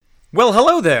Well,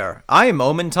 hello there. I'm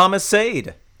Omen Thomas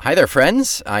Sade. Hi there,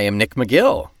 friends. I am Nick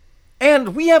McGill.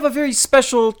 And we have a very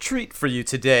special treat for you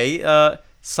today. A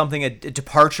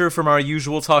departure from our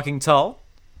usual Talking Tall.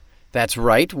 That's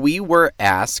right. We were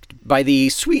asked by the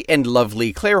sweet and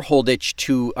lovely Claire Holditch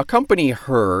to accompany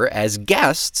her as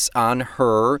guests on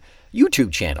her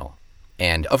YouTube channel.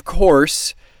 And of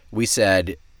course, we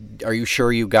said, "Are you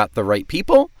sure you got the right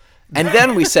people?" And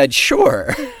then we said,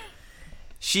 "Sure."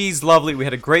 She's lovely. We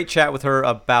had a great chat with her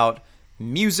about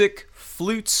music,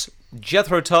 flutes,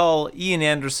 Jethro Tull, Ian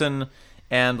Anderson,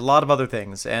 and a lot of other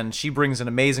things. And she brings an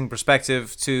amazing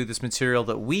perspective to this material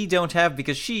that we don't have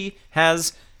because she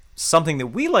has something that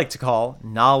we like to call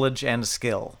knowledge and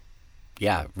skill.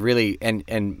 Yeah, really,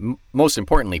 and most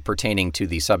importantly, pertaining to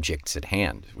the subjects at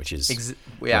hand, which is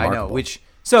remarkable. I know.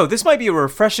 So this might be a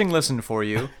refreshing listen for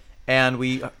you, and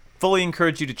we fully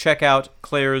encourage you to check out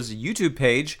Claire's YouTube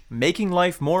page, Making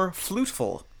Life More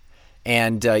Fluteful.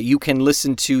 And you can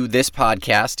listen to this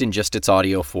podcast in just its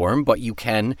audio form, but you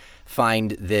can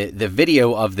find the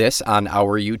video of this on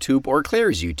our YouTube or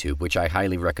Claire's YouTube, which I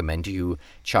highly recommend you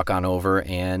chuck on over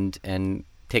and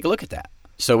take a look at that.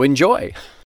 So enjoy.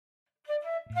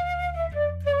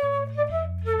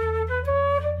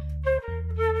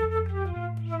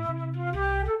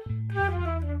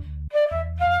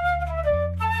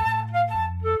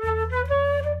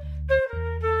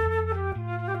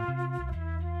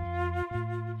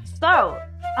 So,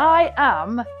 I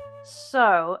am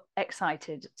so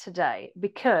excited today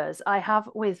because I have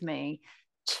with me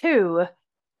two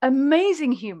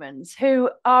amazing humans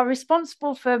who are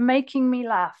responsible for making me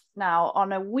laugh now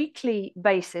on a weekly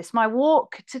basis. My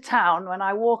walk to town when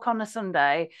I walk on a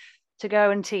Sunday to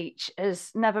go and teach has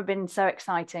never been so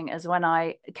exciting as when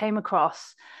I came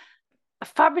across a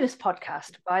fabulous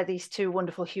podcast by these two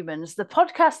wonderful humans. The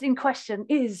podcast in question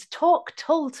is Talk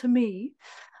Tull to Me.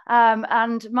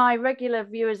 And my regular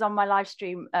viewers on my live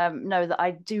stream know that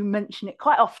I do mention it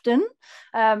quite often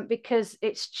because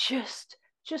it's just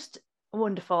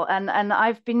wonderful. And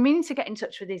I've been meaning to get in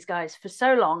touch with these guys for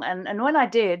so long. And when I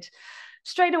did,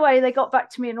 straight away, they got back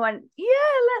to me and went, yeah,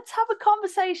 let's have a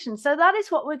conversation. So that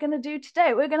is what we're going to do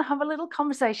today. We're going to have a little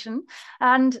conversation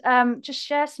and just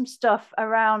share some stuff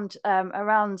around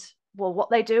what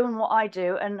they do and what I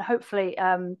do. And hopefully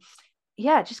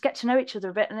just get to know each other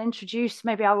a bit and introduce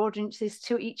maybe our audiences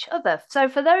to each other. So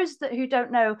for those who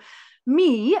don't know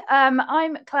me,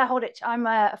 I'm Claire Holditch. I'm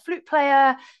a flute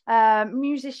player,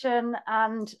 musician,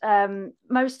 and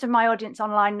most of my audience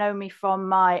online know me from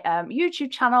my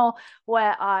YouTube channel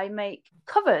where I make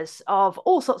covers of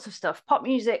all sorts of stuff: pop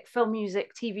music, film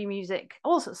music, TV music,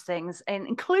 all sorts of things,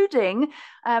 including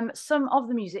some of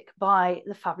the music by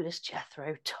the fabulous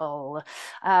Jethro Tull,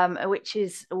 which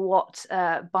is what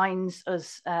binds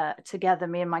us together,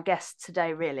 me and my guests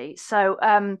today, really. So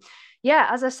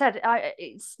as I said,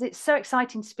 it's so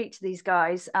exciting to speak to these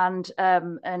guys and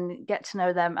get to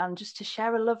know them and just to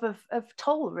share a love of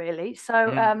Tull, really.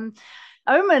 So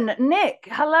Omen, Nick,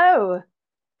 hello.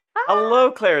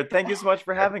 Hello, Claire. Thank you so much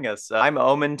for having us. I'm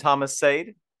Omen Thomas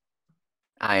Sade.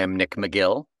 I am Nick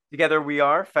McGill. Together we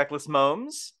are Feckless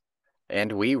Momes.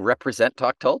 And we represent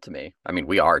Talk Tull to Me. I mean,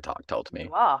 we are Talk Tull to Me.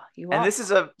 You are. And this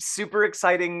is a super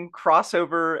exciting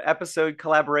crossover episode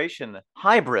collaboration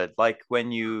hybrid, like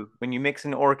when you mix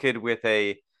an orchid with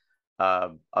a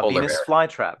Venus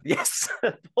flytrap. Yes,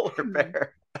 polar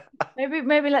bear.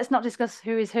 Maybe let's not discuss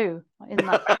who is who in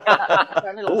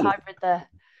that little hybrid there.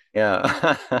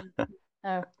 Yeah.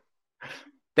 Oh.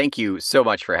 Thank you so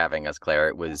much for having us, Claire.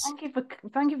 It was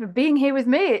thank you for being here with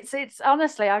me. It's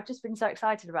honestly, I've just been so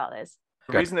excited about this.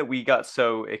 The reason that we got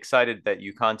so excited that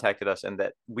you contacted us and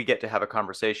that we get to have a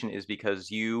conversation is because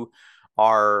you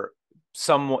represent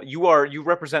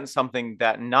something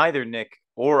that neither Nick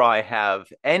or I have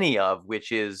any of,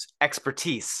 which is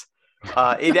expertise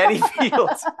in any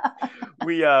field.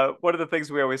 One of the things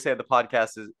we always say on the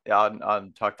podcast is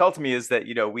on Talk Tull to Me is that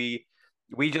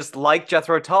we just like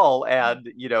Jethro Tull, and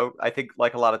I think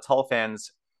like a lot of Tull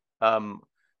fans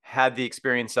had the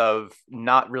experience of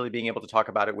not really being able to talk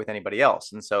about it with anybody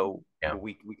else, and so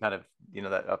we kind of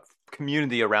that a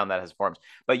community around that has formed.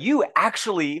 But you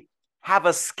actually have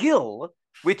a skill,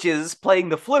 which is playing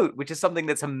the flute, which is something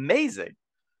that's amazing.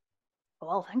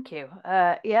 Well, thank you.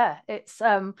 It's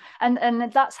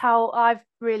and that's how I've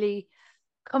really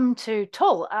come to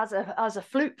Tull as a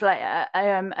flute player,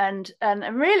 and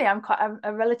really I'm quite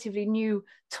a relatively new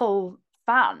Tull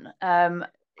fan.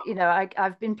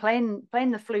 I've been playing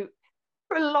the flute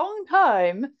for a long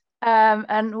time,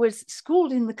 and was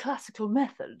schooled in the classical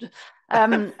method,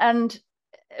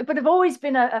 but I've always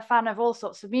been a fan of all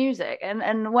sorts of music,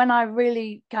 and when I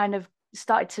really kind of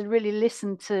started to really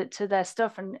listen to their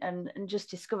stuff and just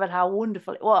discovered how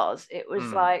wonderful it was. It was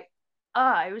like,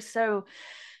 it was so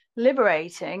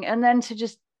liberating. And then to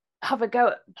just have a go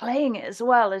at playing it as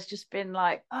well has just been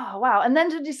like, oh wow. And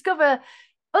then to discover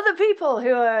other people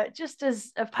who are just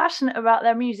as passionate about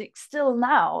their music still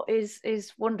now is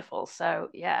wonderful. So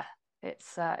yeah,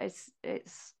 it's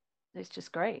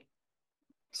just great.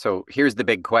 So here's the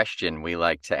big question we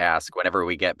like to ask whenever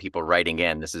we get people writing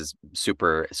in. This is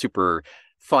super, super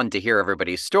fun to hear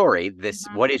everybody's story.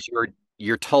 What is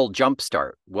your Tull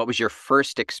jumpstart? What was your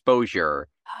first exposure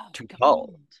to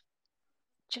Tull?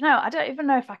 Do you know, I don't even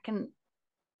know if I can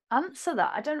answer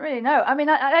that. I don't really know. I mean,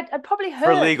 I'd probably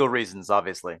heard for legal reasons,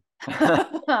 obviously.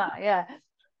 Yeah.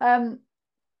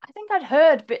 I think I'd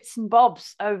heard bits and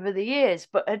bobs over the years,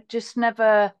 but I'd just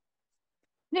never,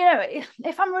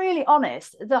 if I'm really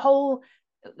honest,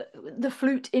 the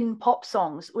flute in pop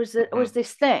songs was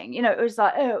this thing. It was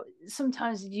like, oh,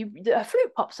 sometimes a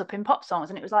flute pops up in pop songs,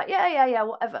 and it was like, yeah,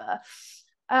 whatever.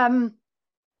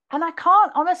 And I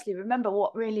can't honestly remember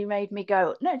what really made me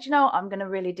go, no, do you know what? I'm going to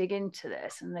really dig into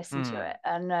this and listen to it.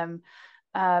 And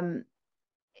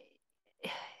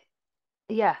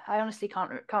yeah, I honestly can't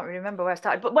really remember where I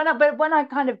started. But when I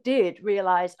kind of did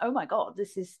realize, oh my God,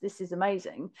 this is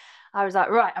amazing, I was like,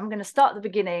 right, I'm going to start at the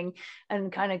beginning and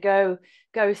kind of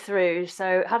go through.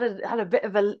 So had a bit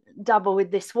of a dabble with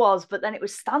This Was, but then it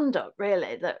was stand up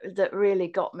really that really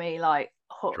got me like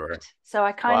hooked. Sure. So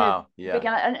I kind of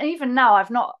began, and even now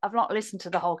I've not listened to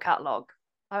the whole catalog.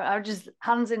 I'm just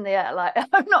hands in the air, like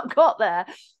I've not got there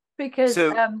because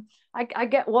I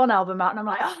get one album out and I'm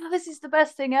like, oh, this is the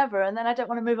best thing ever, and then I don't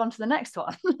want to move on to the next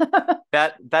one.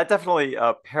 that definitely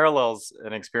parallels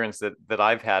an experience that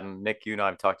I've had, and Nick, you and I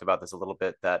have talked about this a little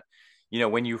bit, that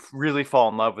when you really fall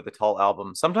in love with the Tull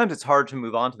album, sometimes it's hard to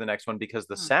move on to the next one because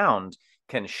the sound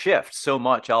can shift so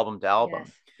much album to album.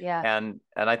 Yes. Yeah. And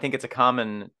I think it's a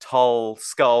common Tull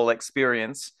skull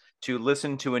experience to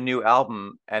listen to a new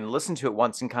album and listen to it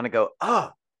once and kind of go, oh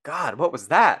God, what was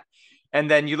that? And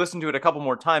then you listen to it a couple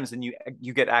more times and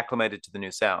you get acclimated to the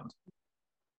new sound.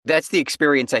 That's the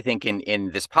experience, I think,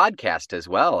 in this podcast as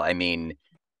well. I mean,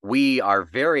 we are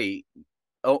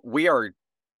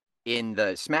in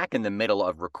the smack in the middle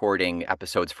of recording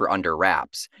episodes for Under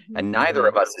Wraps, and neither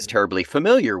of us is terribly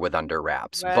familiar with Under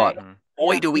Wraps, but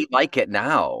boy, do we like it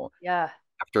now. Yeah.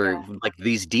 After like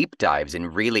these deep dives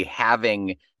and really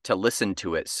having to listen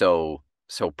to it so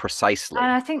precisely.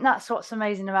 And I think that's what's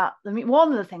amazing about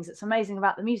one of the things that's amazing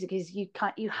about the music is you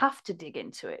have to dig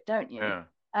into it, don't you? Yeah.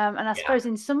 And I suppose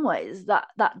in some ways that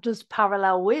does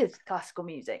parallel with classical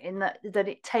music in that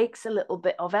it takes a little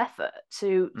bit of effort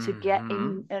to get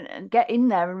in and get in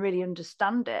there and really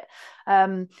understand it.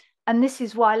 And this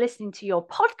is why listening to your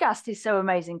podcast is so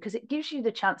amazing, because it gives you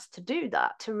the chance to do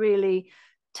that, to really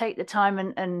take the time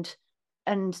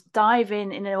and dive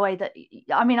in a way that,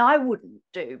 I mean, I wouldn't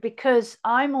do, because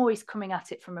I'm always coming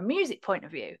at it from a music point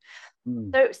of view.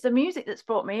 So it's the music that's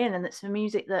brought me in, and it's the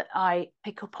music that I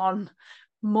pick up on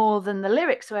more than the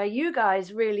lyrics, where you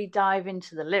guys really dive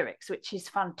into the lyrics, which is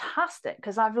fantastic,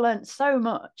 because I've learned so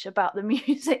much about the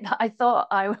music that I thought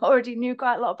I already knew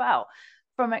quite a lot about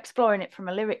from exploring it from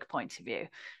a lyric point of view.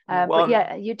 But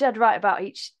yeah, you're dead right about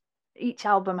each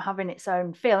album having its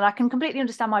own feel, and I can completely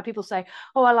understand why people say,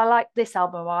 oh well, I like this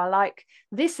album, or I like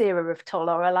this era of Tull,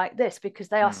 or I like this, because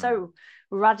they are so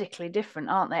radically different,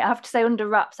 aren't they? I have to say, Under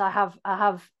Wraps, I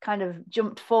have kind of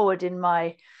jumped forward in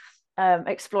my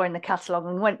exploring the catalogue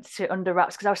and went to Under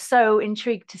Wraps because I was so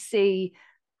intrigued to see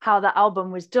how that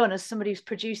album was done. As somebody who's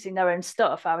producing their own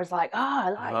stuff, I was like,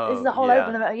 this is the whole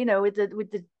album, with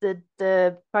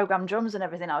the program drums and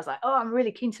everything. I was like, oh, I'm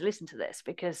really keen to listen to this,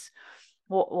 because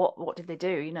what did they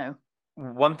do?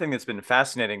 One thing that's been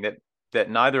fascinating that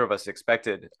neither of us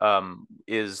expected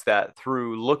is that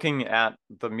through looking at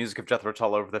the music of Jethro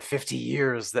Tull over the 50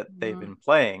 years that they've been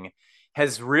playing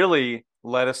has really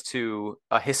led us to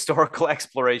a historical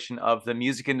exploration of the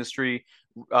music industry,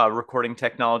 recording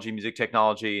technology, music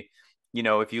technology.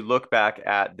 If you look back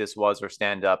at This Was or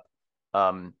Stand Up,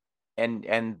 and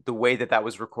the way that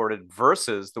was recorded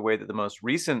versus the way that the most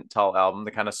recent Tull album,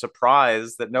 the kind of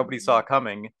surprise that nobody saw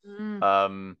coming,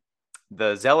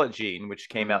 the Zealot Gene, which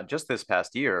came out just this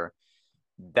past year,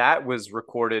 that was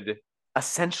recorded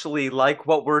essentially like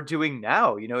what we're doing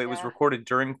now. It was recorded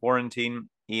during quarantine.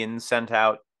 Ian sent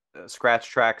out scratch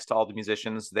tracks to all the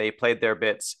musicians. They played their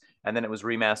bits, and then it was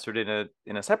remastered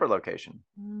in a separate location.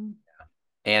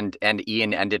 And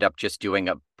Ian ended up just doing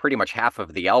pretty much half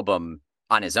of the album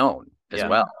on his own as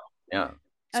well. Yeah.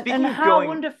 And how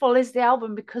wonderful is the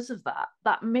album because of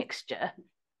that mixture?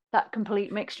 that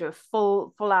complete mixture of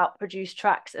full out produced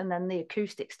tracks and then the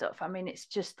acoustic stuff. I mean, it's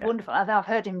just wonderful. I've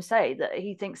heard him say that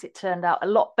he thinks it turned out a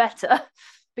lot better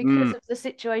because of the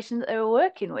situation that they were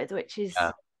working with, which is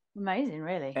amazing,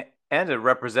 really. And it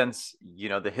represents,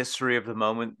 the history of the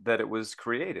moment that it was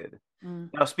created.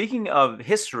 Now, speaking of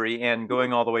history and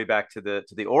going all the way back to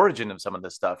the origin of some of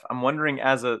this stuff, I'm wondering,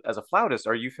 as a flautist,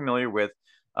 are you familiar with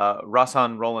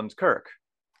Rahsaan Roland Kirk?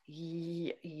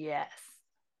 Yes.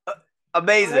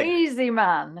 Amazing. Crazy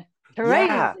man. Crazy.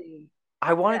 Yeah.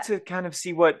 I wanted to kind of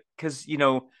see because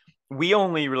we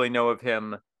only really know of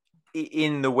him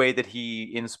in the way that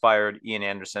he inspired Ian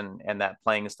Anderson and that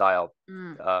playing style.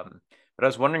 But I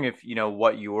was wondering if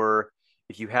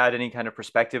if you had any kind of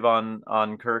perspective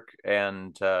on Kirk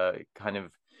and kind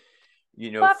of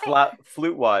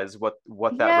flute wise what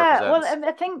that represents. Well,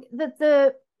 I think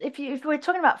that if we're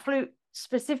talking about flute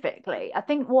specifically, I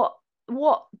think what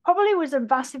probably was a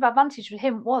massive advantage for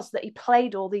him was that he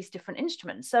played all these different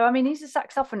instruments. So I mean, he's a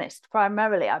saxophonist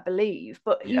primarily, I believe,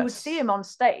 but you would see him on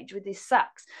stage with his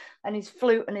sax and his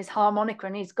flute and his harmonica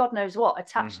and he's God knows what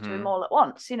attached to him all at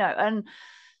once,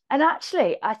 and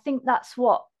actually I think that's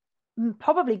what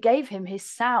probably gave him his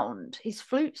sound, his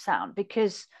flute sound,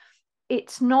 because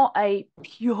it's not a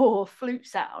pure flute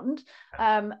sound,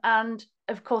 and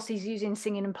of course he's using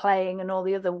singing and playing and all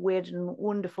the other weird and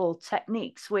wonderful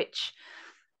techniques which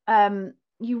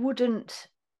you wouldn't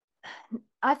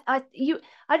I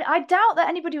doubt that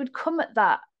anybody would come at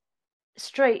that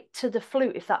straight to the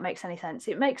flute, if that makes any sense.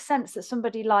 It makes sense that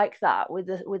somebody like that with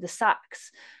the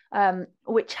sax,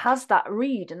 which has that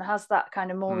reed and has that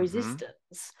kind of more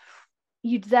resistance,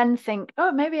 you'd then think,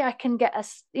 oh, maybe I can get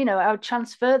I would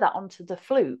transfer that onto the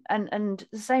flute, and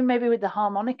the same maybe with the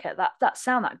harmonica, that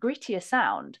sound, that grittier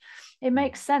sound. It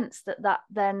makes sense that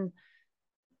then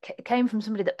came from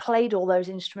somebody that played all those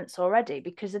instruments already,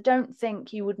 because I don't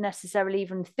think you would necessarily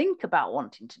even think about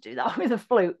wanting to do that with a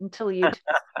flute until you'd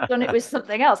done it with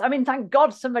something else. I mean, thank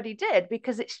God somebody did,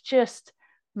 because it's just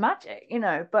magic,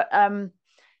 but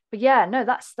yeah, no,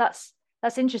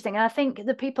 that's interesting. And I think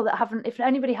the people that haven't, if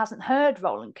anybody hasn't heard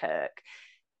Roland Kirk,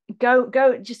 go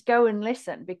and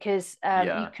listen, because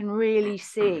you can really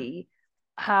see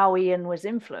how Ian was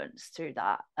influenced through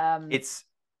that.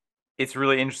 It's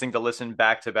really interesting to listen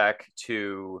back to back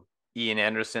to Ian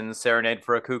Anderson's Serenade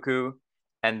for a Cuckoo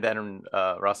and then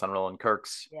Rahsaan Roland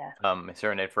Kirk's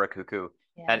Serenade for a Cuckoo,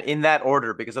 and in that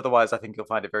order, because otherwise I think you'll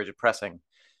find it very depressing.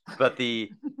 But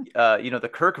the the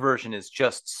Kirk version is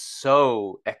just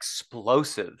so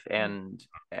explosive, and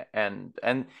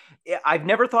I've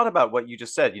never thought about what you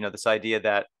just said, this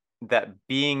idea that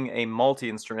being a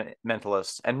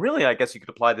multi-instrumentalist, and really I guess you could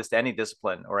apply this to any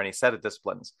discipline or any set of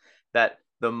disciplines, that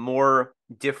the more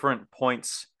different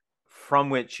points from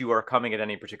which you are coming at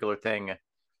any particular thing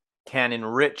can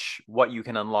enrich what you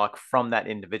can unlock from that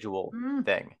individual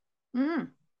thing.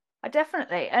 I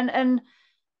definitely, and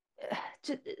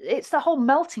it's the whole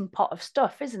melting pot of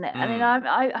stuff, isn't it? I mean,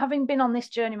 I having been on this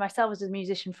journey myself as a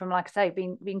musician, from, like I say,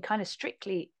 being kind of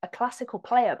strictly a classical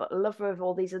player but a lover of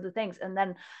all these other things, and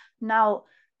then now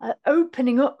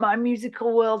opening up my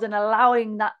musical world and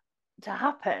allowing that to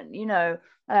happen,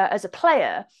 as a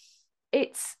player,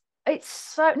 it's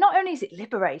so, not only is it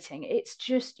liberating, it's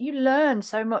just, you learn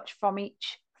so much from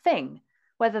each thing,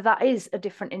 whether that is a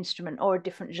different instrument or a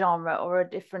different genre or a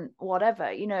different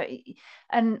whatever,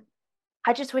 and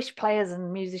I just wish players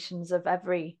and musicians of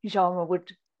every genre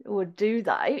would do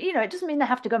that. It doesn't mean they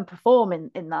have to go and perform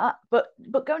in that, but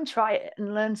go and try it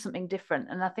and learn something different.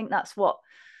 And I think that's what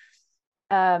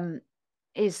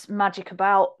is magic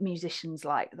about musicians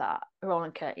like that,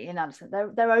 Roland Kirk, Ian Anderson.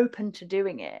 They're open to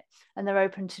doing it, and they're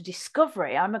open to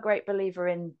discovery. I'm a great believer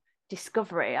in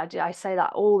discovery. I say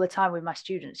that all the time with my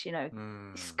students,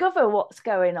 discover what's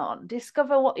going on,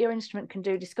 discover what your instrument can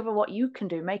do, discover what you can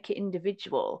do, make it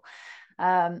individual.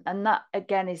 And that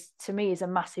again is, to me, is a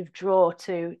massive draw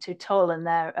to Tull and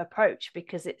their approach,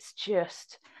 because it's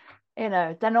just,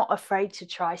 they're not afraid to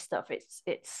try stuff.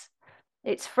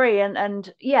 It's free,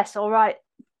 and yes, all right,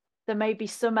 there may be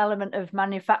some element of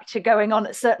manufacture going on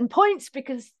at certain points,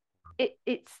 because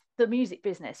it's the music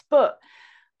business, but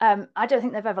I don't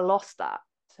think they've ever lost that.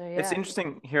 So yeah, it's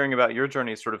interesting hearing about your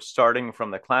journey, sort of starting from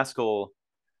the classical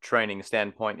training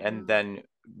standpoint and then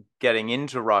getting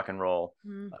into rock and roll.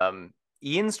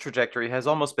 Ian's trajectory has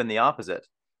almost been the opposite.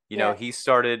 He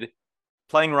started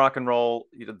playing rock and roll.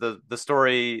 The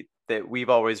story that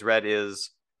we've always read is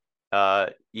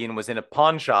Ian was in a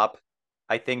pawn shop,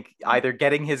 I think, either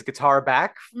getting his guitar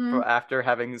back after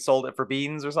having sold it for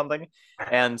beans or something,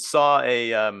 and saw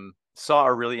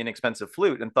a really inexpensive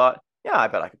flute and thought, yeah, I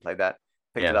bet I could play that.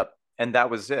 Picked it up and that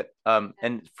was it.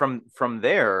 And from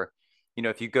there,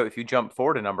 if you jump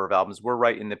forward a number of albums, we're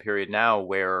right in the period now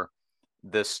where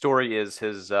the story is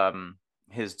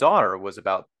his daughter was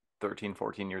about 13,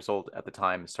 14 years old at the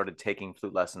time, started taking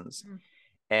flute lessons. Mm.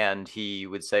 And he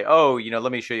would say, "Oh,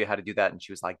 let me show you how to do that." And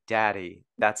she was like, "Daddy,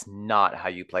 that's not how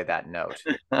you play that note."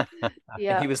 And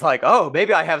Yeah. he was like, "Oh,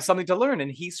 maybe I have something to learn."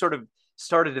 And he sort of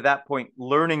started at that point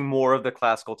learning more of the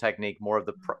classical technique, more of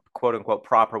the quote unquote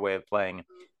proper way of playing,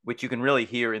 which you can really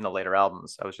hear in the later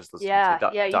albums. I was just listening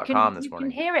to Yeah, you .com can this you can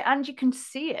morning. hear it and you can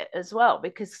see it as well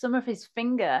because some of his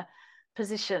finger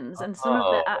positions and some of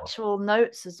the Oh, actual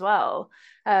notes as well.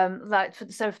 Like for,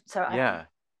 so I Yeah.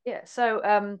 yeah,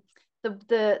 so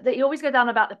he always go down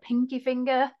about the pinky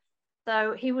finger.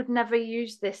 So he would never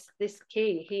use this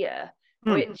key here,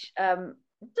 Hmm. which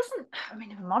doesn't, I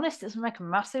mean, if I'm honest, it doesn't make a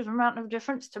massive amount of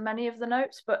difference to many of the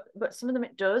notes, but some of them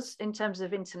it does in terms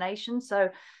of intonation. So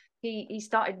he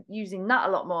started using that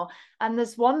a lot more. And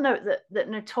there's one note that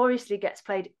notoriously gets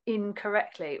played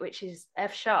incorrectly, which is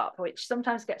F sharp, which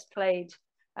sometimes gets played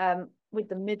with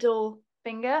the middle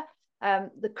finger.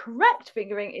 The correct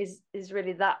fingering is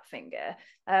really that finger.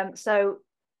 So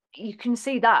you can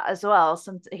see that as well.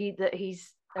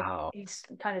 He's wow. he's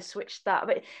kind of switched that,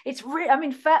 but it's really, I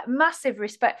mean, massive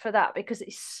respect for that because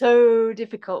it's so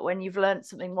difficult when you've learned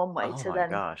something one way Oh to my then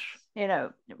gosh.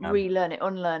 relearn it,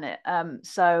 unlearn it.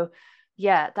 So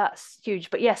yeah, that's huge.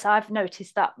 But yes, I've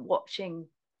noticed that watching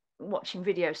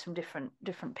videos from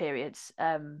different periods.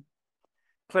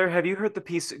 Claire, have you heard the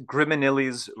piece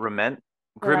Grimanili's Lament?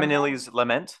 Lament. Grimanili's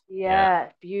Lament? Yeah. Yeah,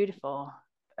 beautiful.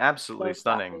 Absolutely Love that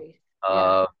stunning. piece.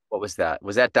 Yeah. What was that?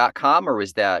 Was that .com or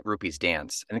was that Rupee's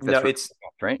Dance? I think No, that's Rupee's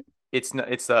Dance, right?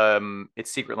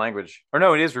 it's secret language. Or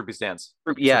no, it is Ruby's Dance.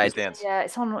 It's Yeah, Ruby's it's Dance. Yeah,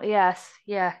 it's on. Yes,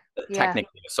 yeah, yeah,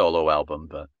 technically a solo album,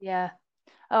 but yeah.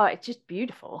 Oh, it's just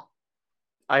beautiful.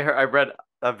 I read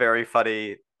a very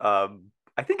funny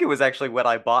I think it was actually when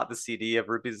I bought the CD of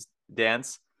Ruby's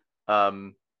Dance.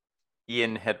 Um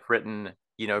Ian had written,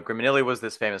 Grimanili was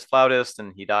this famous flautist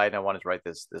and he died and I wanted to write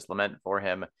this lament for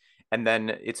him. And then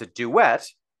it's a duet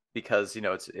because,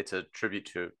 it's a tribute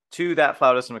to that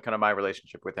flautist and kind of my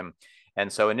relationship with him.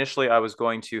 And so initially I was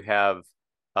going to have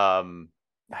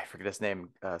I forget his name,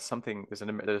 something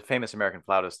there's a famous American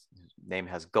flautist. His name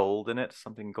has gold in it,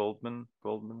 something Goldman.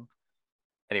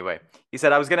 Anyway, he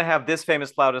said I was going to have this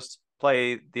famous flautist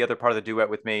play the other part of the duet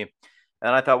with me.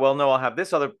 And I thought, well, no, I'll have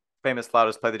this other famous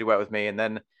flautist play the duet with me. And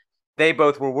then they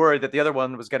both were worried that the other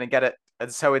one was going to get it.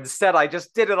 And so instead, I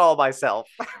just did it all myself.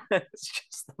 It's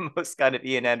just the most kind of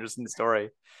Ian Anderson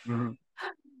story. Mhm.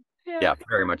 Yeah. Yeah,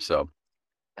 very much so.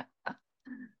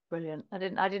 Brilliant. I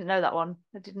didn't know that one.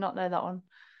 I did not know that one.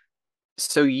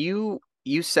 So you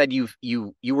said you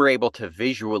were able to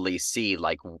visually see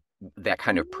like that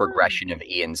kind of progression of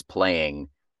Ian's playing.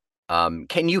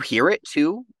 Can you hear it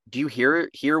too? Do you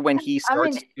hear when he I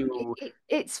mean, starts to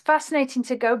it's fascinating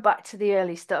to go back to the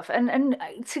early stuff and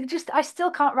to just I still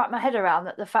can't wrap my head around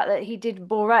that the fact that he did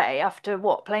Bourrée after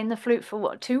what playing the flute for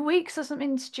what 2 weeks or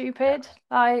something stupid.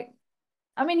 Like,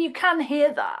 I mean, you can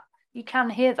hear that. You can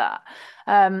hear that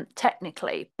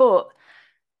technically, but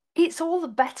it's all the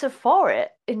better for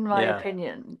it, in my Yeah.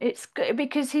 opinion. It's good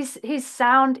because his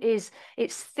sound is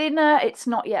it's thinner, it's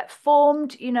not yet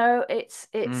formed, it's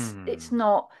Mm.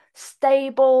 not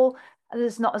stable,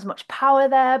 there's not as much power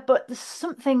there, but there's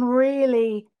something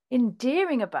really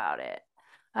endearing about it.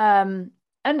 And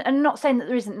not saying that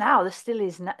there isn't now, there still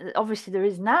is obviously there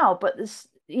is now, but there's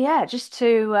yeah, just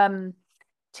to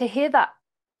hear that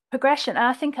progression. And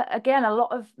I think again, a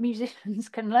lot of musicians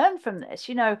can learn from this,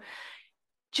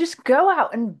 just go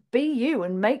out and be you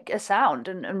and make a sound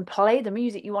and play the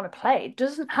music you want to play. It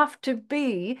doesn't have to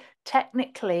be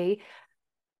technically,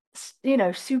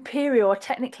 superior or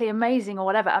technically amazing or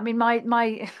whatever. I mean,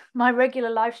 my regular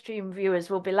live stream viewers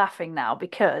will be laughing now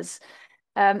because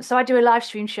so I do a live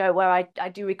stream show where I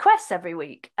do requests every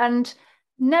week and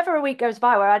never a week goes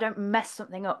by where I don't mess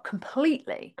something up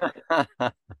completely.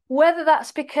 Whether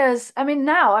that's because, I mean,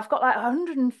 now I've got like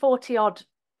 140 odd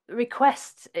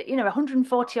requests,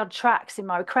 140 odd tracks in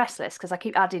my request list because I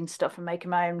keep adding stuff and making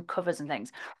my own covers and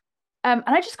things. And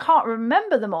I just can't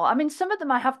remember them all. I mean, some of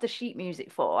them I have the sheet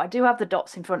music for. I do have the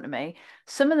dots in front of me.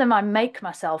 Some of them I make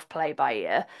myself play by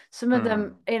ear. Some of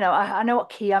them, Mm. I know what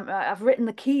key I've written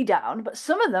the key down, but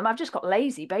some of them I've just got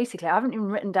lazy, basically. I haven't even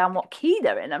written down what key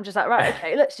they're in. I'm just like, right,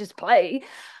 okay, let's just play.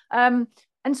 And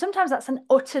sometimes that's an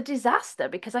utter disaster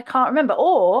because I can't remember.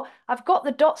 Or I've got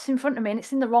the dots in front of me and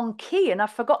it's in the wrong key and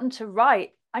I've forgotten to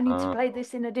write, I need to play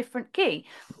this in a different key.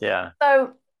 Yeah.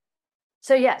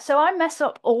 So yeah, so I mess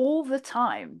up all the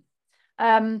time.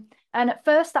 And at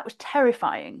first that was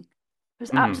terrifying It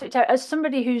was Mhm. absolutely terrible. As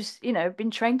somebody who's, been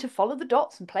trained to follow the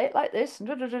dots and play it like this and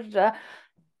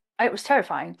it was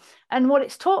terrifying. And what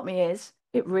it's taught me is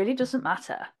it really doesn't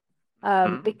matter.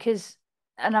 Mhm. Because,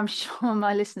 and I'm sure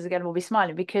my listeners again will be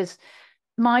smiling, because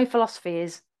my philosophy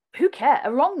is who cares?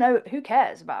 A wrong note, who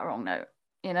cares about a wrong note?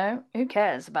 Who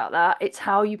cares about that? It's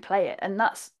how you play it. And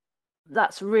that's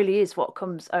really is what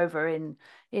comes over in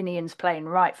Ian's playing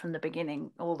right from the beginning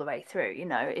all the way through.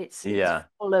 It's Yeah.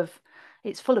 full of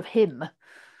him.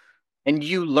 And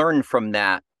you learn from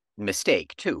that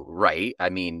mistake too, right? I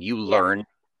mean, Yeah.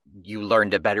 You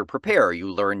learn to better prepare,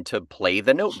 you learn to play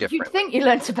the note You'd differently. think you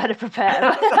learn to better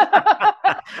prepare.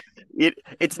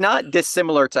 It's not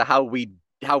dissimilar to how we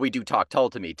do Talk Tull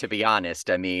to me, to be honest.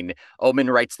 I mean, Omen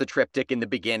writes the triptych in the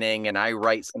beginning and I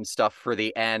write some stuff for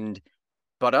the end.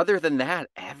 But other than that,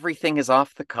 everything is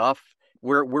off the cuff.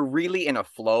 We're really in a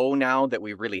flow now that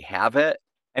we really have it.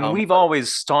 And we've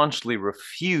always staunchly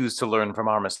refused to learn from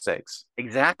our mistakes.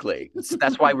 Exactly. So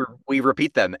that's why we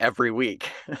repeat them every week.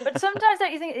 But sometimes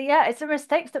don't you think, yeah, it's the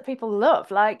mistakes that people love.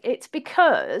 Like, it's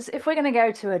because if we're going to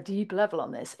go to a deep level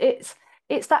on this, it's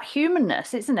that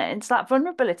humanness, isn't it? It's that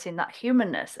vulnerability and that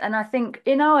humanness. And I think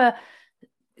in our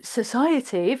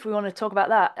society, if we want to talk about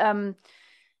that,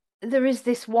 there is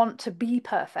this want to be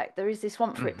perfect. There is this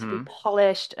want for it to be Hmm.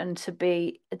 polished and to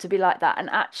be like that. And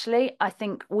actually, I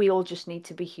think we all just need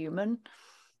to be human,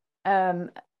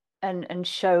 um, and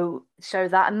show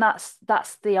that. And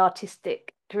that's the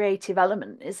artistic creative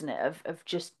element, isn't it? Of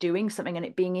just doing something and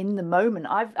it being in the moment.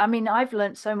 I've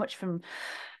learned so much from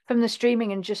the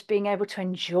streaming and just being able to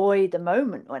enjoy the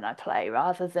moment when I play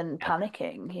rather than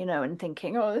panicking, and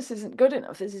thinking, oh, this isn't good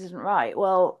enough, this isn't right.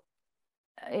 Well,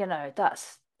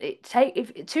 that's it.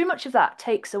 If too much of that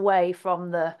takes away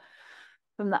from the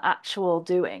actual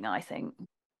doing, I think.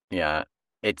 Yeah.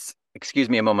 Excuse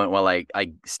me a moment while I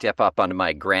step up onto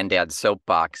my granddad's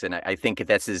soapbox. And I think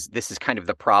this is kind of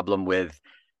the problem with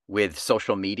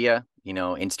social media,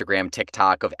 Instagram,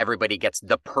 TikTok, of everybody gets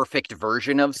the perfect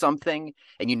version of something,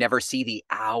 and you never see the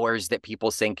hours that people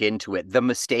sink into it, the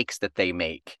mistakes that they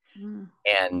make. Mm.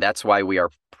 And that's why we are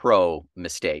pro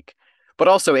mistake. But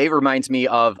also, it reminds me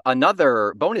of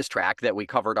another bonus track that we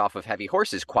covered off of Heavy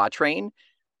Horses, Quatrain,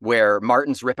 where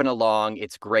Martin's ripping along.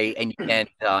 It's great. And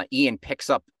Ian picks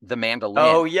up the mandolin,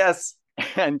 Oh, yes.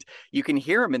 and you can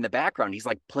hear him in the background. He's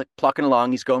like plucking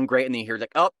along. He's going great. And then you hear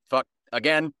like, oh, fuck,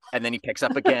 again. And then he picks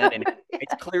up again. And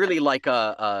it's clearly like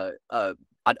a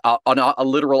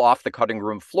literal off the cutting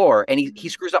room floor. And he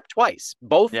screws up twice,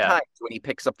 both Yeah. times when he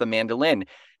picks up the mandolin.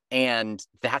 And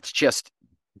that's just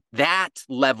that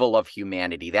level of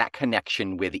humanity, that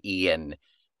connection with Ian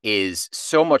is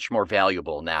so much more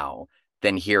valuable now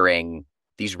than hearing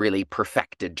these really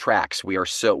perfected tracks. We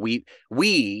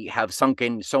have sunk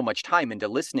in so much time into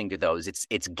listening to those.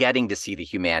 It's getting to see the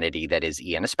humanity that is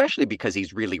Ian, especially because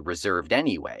he's really reserved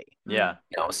anyway. Yeah.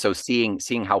 So seeing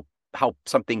how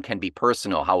something can be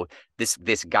personal, how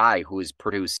this guy who has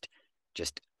produced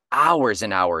just hours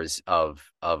and hours of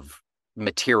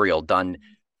material, done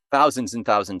thousands and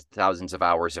thousands of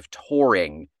hours of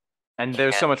touring. And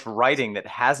there's so much writing that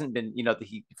hasn't been,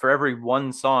 for every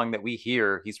one song that we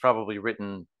hear, he's probably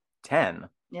written 10.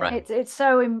 Yeah, Right. it's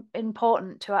so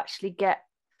important to actually get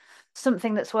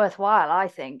something that's worthwhile, I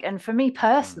think. And for me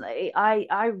personally,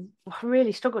 I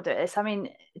really struggled with this. I mean,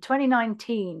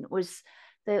 2019 was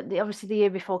the obviously the year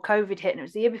before COVID hit, and it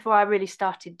was the year before I really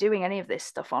started doing any of this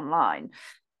stuff online.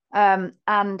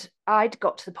 And I'd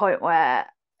got to the point where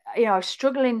I was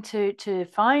struggling to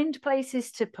find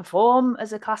places to perform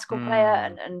as a classical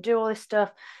player and do all this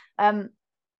stuff, and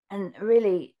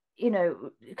really,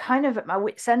 kind of at my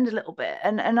wit's end a little bit.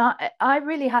 And I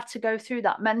really had to go through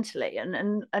that mentally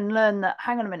and learn that,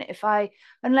 hang on a minute,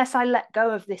 unless I let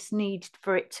go of this need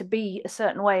for it to be a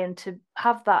certain way and to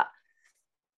have that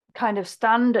kind of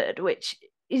standard, which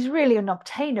is really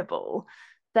unobtainable,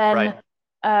 then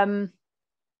Right.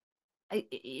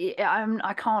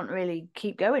 I can't really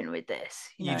keep going with this.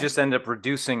 You just end up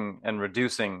reducing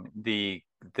the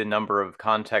number of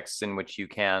contexts in which you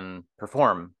can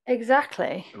perform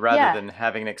Exactly. rather than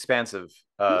having an expansive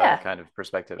kind of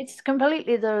perspective. It's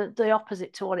completely the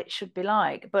opposite to what it should be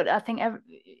like. But I think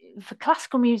for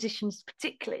classical musicians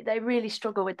particularly, they really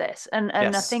struggle with this. And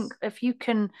Yes. I think if you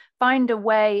can find a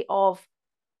way of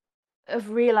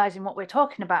realizing what we're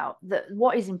talking about, that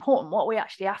what is important, what we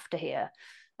actually after here,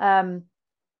 and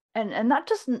that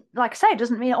doesn't, like I say, it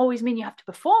doesn't always mean you have to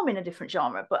perform in a different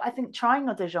genre, but I think trying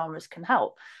other genres can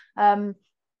help.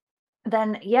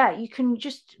 Then yeah, you can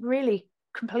just really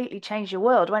completely change your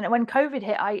world. When COVID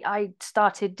hit, I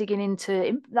started digging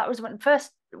into, that was when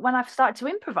first when I've started to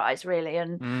improvise really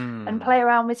and Mm. play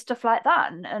around with stuff like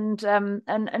that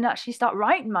and actually start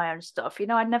writing my own stuff.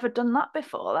 I'd never done that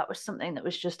before. That was something that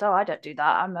was just, oh, I don't do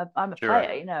that. I'm a Sure.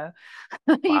 player.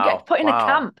 You get Wow. put in a Wow.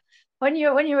 camp. When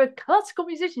you're a classical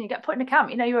musician, you get put in a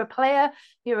camp. You're a player,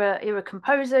 you're a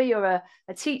composer, you're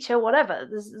a teacher, whatever.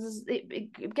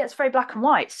 It gets very black and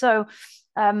white. So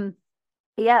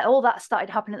yeah, all that started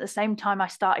happening at the same time I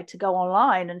started to go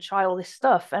online and try all this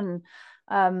stuff. And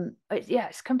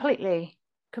it's completely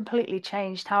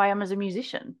changed how I am as a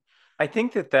musician. I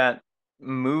think that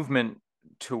movement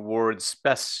towards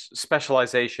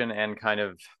specialization and kind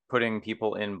of putting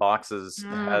people in boxes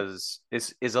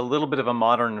is a little bit of a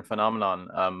modern phenomenon.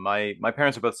 My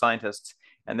parents are both scientists,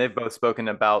 and they've both spoken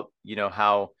about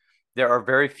how there are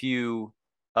very few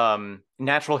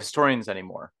natural historians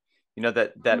anymore.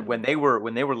 That when they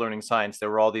were learning science, there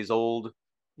were all these old,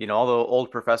 all the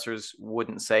old professors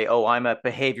wouldn't say, "Oh, I'm a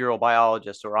behavioral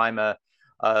biologist," or "I'm a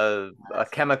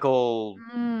chemical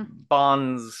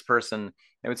bonds person."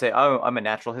 They would say, "Oh, I'm a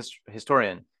natural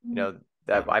historian."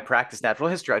 That I practice natural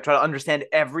history. I try to understand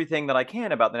everything that I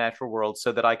can about the natural world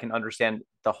so that I can understand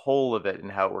the whole of it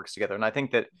and how it works together. And I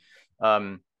think that,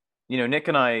 Nick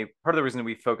and I, part of the reason that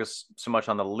we focus so much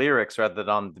on the lyrics rather than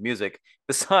on the music,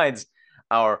 besides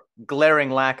our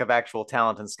glaring lack of actual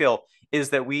talent and skill,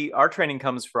 is that our training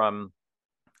comes from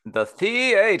the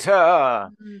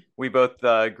theater. We both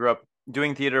grew up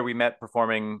doing theater. We met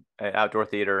performing outdoor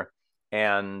theater,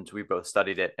 and we both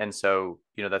studied it. And so,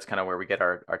 that's kind of where we get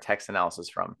our text analysis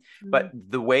from. But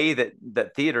the way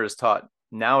that theater is taught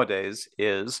nowadays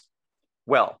is,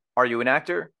 well, are you an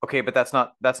actor? Okay, but that's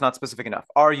not specific enough.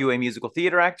 Are you a musical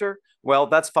theater actor? Well,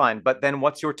 that's fine. But then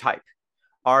what's your type?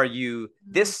 Are you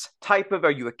this type of,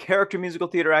 are you a character musical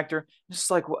theater actor? It's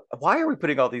just like, why are we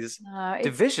putting all these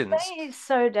divisions? It's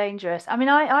so dangerous. I mean,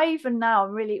 I even now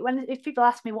really, if people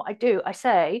ask me what I do, I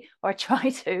say, or I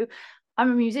try to, I'm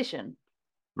a musician.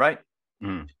 Right.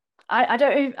 I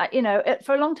don't,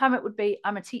 for a long time it would be,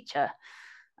 I'm a teacher.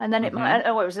 And then it might,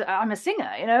 I'm a singer,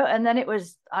 and then it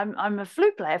was, I'm a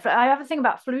flute player. I have a thing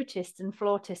about flutists and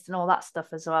flautists and all that stuff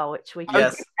as well, which we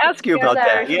can ask you about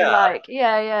that.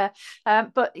 Yeah.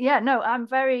 But yeah, no, I'm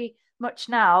very much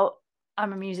now,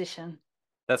 I'm a musician.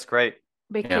 That's great.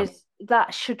 Because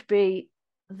that should be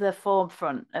the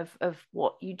forefront of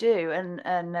what you do.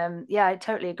 And yeah, I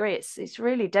totally agree. It's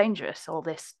really dangerous, all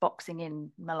this boxing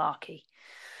in malarkey.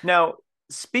 Now,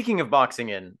 speaking of boxing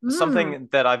in, something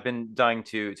that I've been dying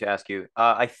to ask you,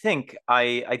 I think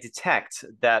I detect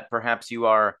that perhaps you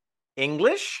are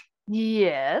English?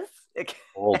 Yes.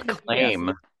 Old claim.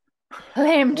 Yes.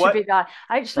 Claim to be that.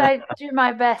 Actually, I do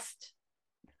my best.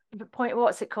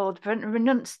 What's it called?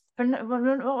 What's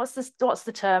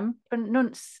the term?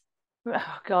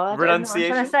 Oh God, I don't know what I'm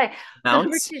trying to say.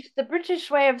 The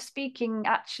British way of speaking,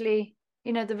 actually,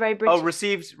 the very British. Oh,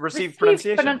 received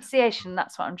pronunciation. Pronunciation.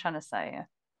 That's what I'm trying to say. Yeah.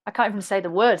 I can't even say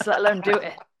the words, let alone do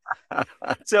it.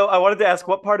 So I wanted to ask,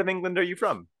 what part of England are you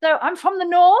from? So I'm from the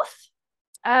north.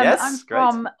 Yes, I'm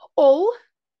from Hull,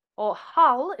 or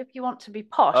Hull, if you want to be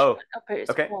posh. Oh, up here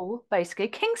it's Hull, basically.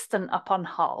 Kingston upon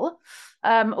Hull,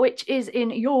 which is in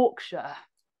Yorkshire.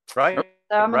 Right,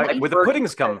 right. Where the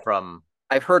puddings come from.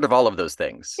 I've heard of all of those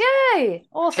things. Yay!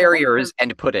 Awesome. Terriers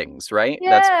and puddings, right?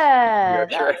 Yeah,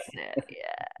 that's it.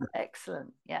 Yeah,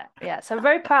 excellent. Yeah. So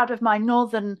very proud of my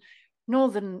northern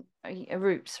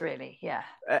roots, really. Yeah.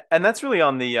 And that's really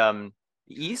on the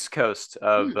east coast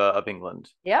of England.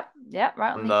 Yep.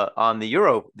 Right on the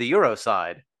Euro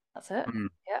side. That's it.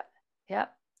 Yeah.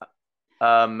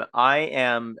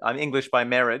 I'm English by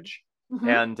marriage,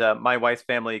 and my wife's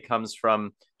family comes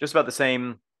from just about the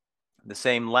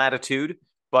same latitude,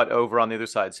 but over on the other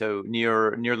side, so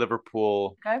near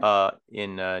Liverpool,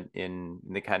 in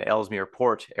the kind of Ellesmere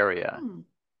Port area.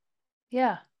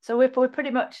 Yeah, so we're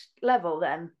pretty much level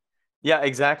then. Yeah,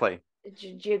 exactly.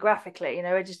 Geographically,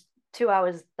 we're just 2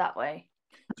 hours that way.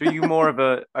 So are you more of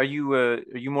a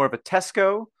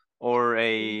Tesco or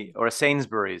a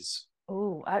Sainsbury's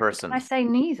person? Can I say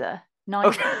neither? Neither.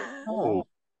 Okay. Oh.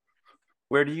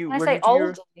 Where do you? Can I say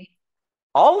Aldi?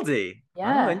 Aldi.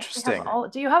 Yeah. Oh, interesting.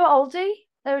 Do you have Aldi?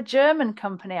 They're a German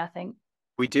company, I think.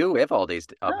 We do. We have Aldi's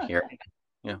up here.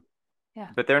 Yeah.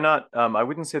 But they're not. I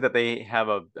wouldn't say that they have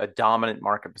a dominant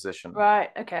market position. Right.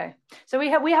 Okay. So we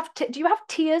have. Do you have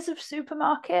tiers of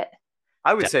supermarket?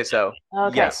 I would say so.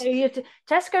 Okay. Yes. So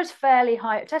Tesco's fairly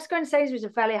high. Tesco and Sainsbury's are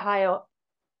fairly high up.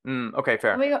 Okay.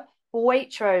 Fair. And we got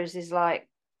Waitrose is like,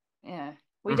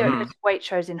 we don't have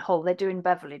Waitrose in Hull. They're doing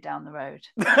Beverly down the road.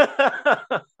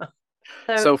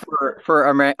 So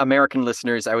for American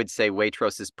listeners, I would say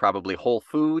Waitrose is probably Whole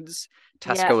Foods.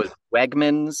 Tesco is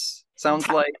Wegmans. sounds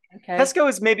like. Okay. Tesco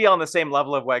is maybe on the same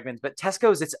level of Wegmans, but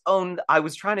Tesco is its own. I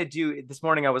was trying to do this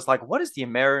morning. I was like, what is the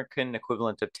American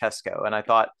equivalent of Tesco? And I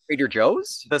thought Trader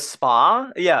Joe's? the Spa.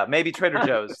 Yeah, maybe Trader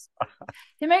Joe's.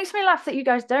 It makes me laugh that you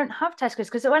guys don't have Tesco's,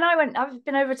 because when I went, I've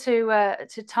been over to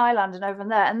Thailand and over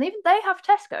there, and even they have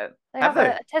Tesco. They Have have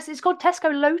a Tesco. It's called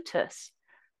Tesco Lotus.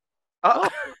 Oh,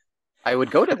 I would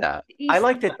go to that. I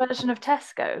like the that. version of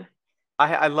Tesco.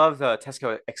 I love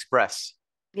Tesco Express.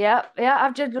 Yeah, yeah.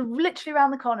 I've just literally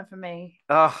around the corner from me.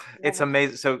 Oh, it's Yeah.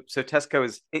 amazing. So Tesco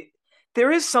is it. There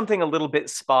is something a little bit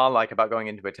spa-like about going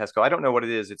into a Tesco. I don't know what it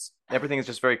is. It's everything is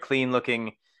just very clean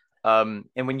looking. And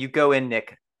when you go in,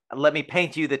 Nick, let me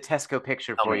paint you the Tesco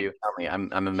picture for you. Tell me.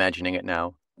 I'm imagining it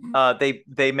now.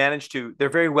 They manage to. They're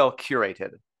very well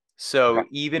curated. So Okay.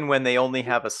 even when they only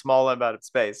have a small amount of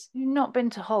space, You've not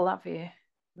been to Hull, have you?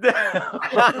 Gen-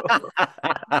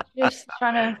 Just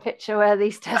trying to picture where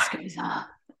these Tesco's are.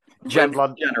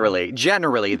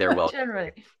 Generally, they're well.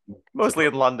 Generally, mostly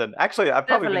in London. Actually, I've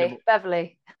probably been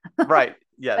Beverley. right.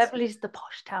 Yes. Beverley's the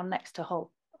posh town next to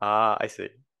Hull. Ah, I see.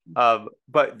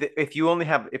 But if they only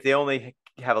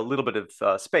have a little bit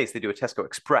of space, they do a Tesco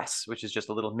Express, which is just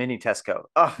a little mini Tesco.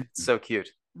 Oh, it's so cute.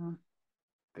 Mm.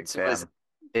 Big So fan.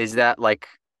 is that like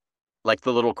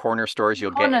the little corner stores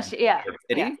you'll get in Honestly, yeah. your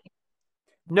city? Yeah.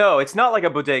 No, it's not like a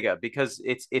bodega because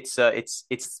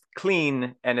it's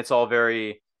clean and it's all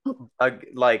very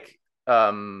like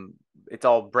it's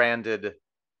all branded.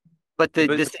 But the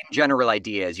But same general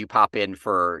idea is you pop in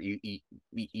for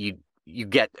you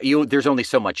get there's only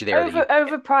so much there that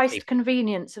you Overpriced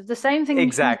convenience of the same thing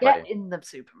Exactly. you can get in the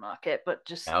supermarket, but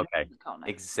just Okay. in the corner.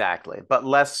 exactly, but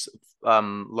less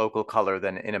local color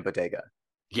than in a bodega.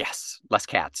 yes, less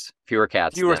cats, fewer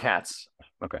cats. Fewer then. cats.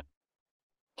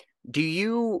 Do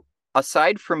you,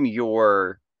 aside from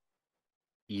your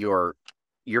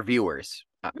viewers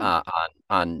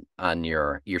on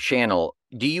your channel,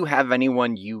 do you have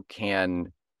anyone you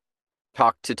can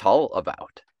talk to Tull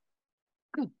about?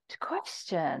 Good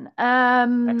question.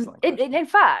 Excellent question. In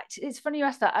fact, it's funny you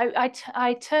asked that.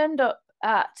 I turned up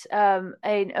at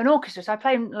an orchestra. So I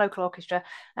play in local orchestra,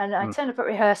 and I turned up at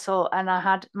rehearsal, and I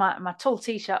had my Tull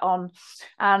t-shirt on,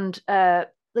 and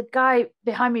the guy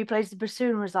behind me who plays the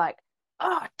bassoon was like,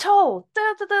 "Oh, Tull,"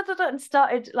 and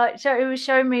started like he was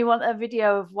showing me a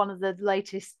video of one of the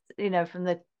latest, from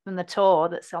the tour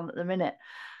that's on at the minute.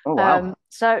 Oh wow.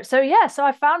 So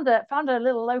I found a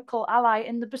little local ally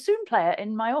in the bassoon player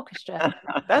in my orchestra.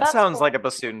 That sounds like a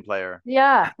bassoon player.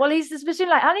 Yeah, well, he's the bassoon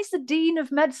and he's the dean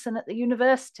of medicine at the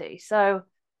university. So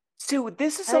This is there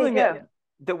you something go.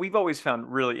 that we've always found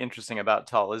really interesting about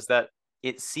Tull is that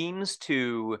it seems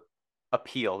to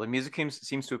appeal. The music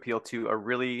seems to appeal to a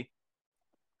really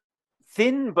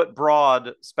thin but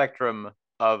broad spectrum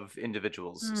of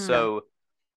individuals. So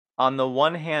on the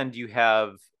one hand, you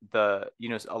have a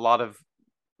lot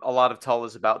of Tull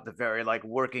is about the very like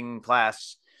working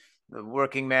class, the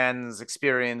working man's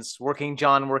experience, working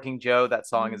John, working Joe. That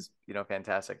song is,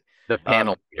 fantastic. The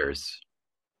panel leaders.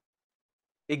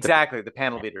 Exactly, the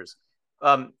panel beaters.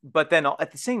 But then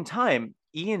at the same time,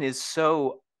 Ian is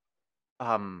so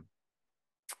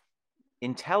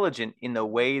intelligent in the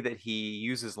way that he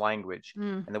uses language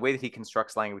and the way that he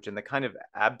constructs language and the kind of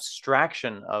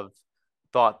abstraction of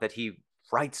thought that he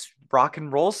writes rock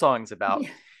and roll songs about.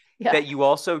 Yeah. That you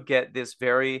also get this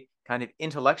very kind of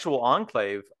intellectual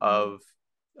enclave of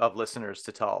listeners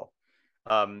to Tull.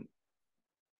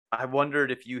 I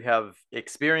wondered if you have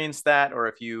experienced that, or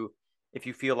if you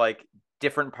feel like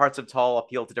different parts of Tull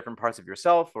appeal to different parts of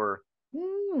yourself, or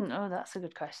Oh, that's a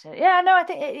good question. Yeah, no, I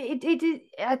think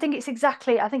I think it's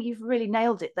exactly. I think you've really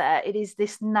nailed it there. It is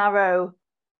this narrow,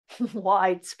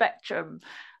 wide spectrum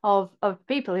of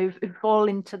people who fall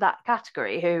into that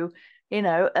category, who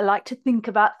like to think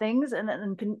about things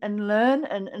and learn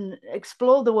and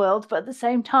explore the world, but at the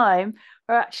same time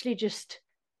are actually just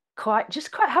quite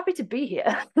happy to be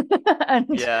here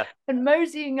and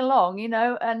moseying along,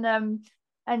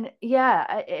 and yeah,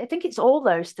 I think it's all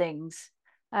those things.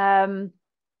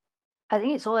 I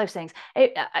think it's all those things.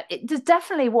 There's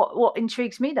definitely what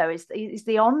intrigues me though is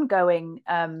the ongoing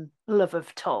love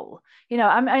of Tull.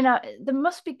 There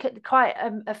must be quite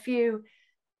a few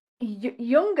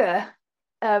younger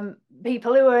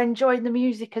people who are enjoying the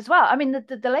music as well. I mean,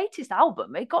 the latest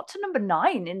album, it got to number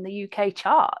 9 in the UK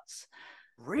charts.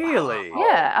 really?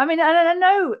 Yeah, I mean, and I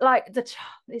know like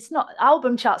it's not,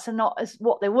 album charts are not as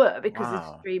what they were because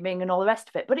of streaming and all the rest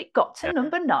of it, but it got to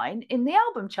number 9 in the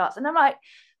album charts, and I'm like,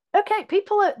 okay,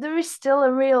 there is still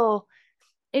a real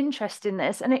interest in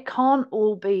this, and it can't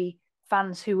all be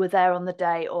fans who were there on the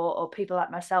day or people like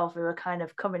myself who are kind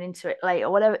of coming into it late or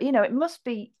whatever. It must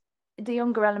be the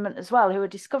younger element as well who are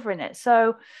discovering it.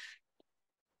 So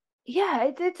yeah,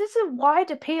 there's a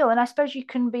wide appeal, and I suppose you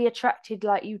can be attracted,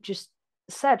 like you just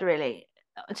said, really,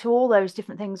 to all those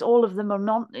different things. All of them are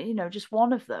not, just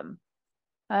one of them.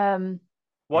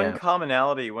 One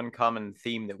commonality, one common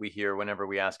theme that we hear whenever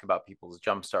we ask about people's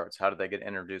jump starts, how did they get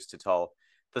introduced to Tull?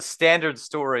 The standard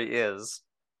story is,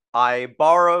 I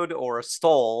borrowed or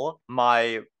stole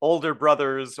my older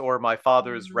brother's or my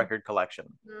father's record collection.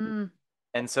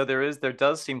 And so there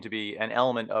does seem to be an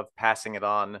element of passing it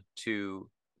on to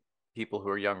people who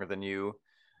are younger than you,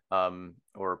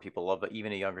 or people of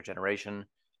even a younger generation,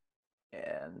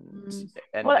 and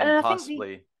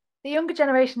possibly the younger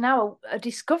generation now are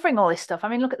discovering all this stuff. I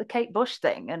mean, look at the Kate Bush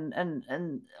thing, and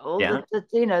all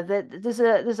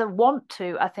there's a want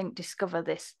to, I think, discover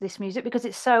this music because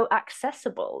it's so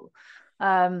accessible,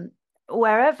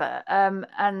 wherever,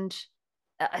 and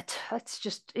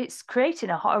it's creating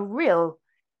a real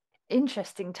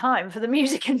interesting time for the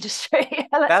music industry.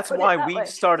 That's why we've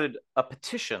started a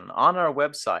petition on our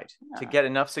website to get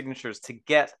enough signatures to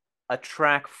get a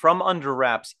track from Under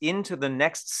Wraps into the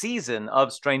next season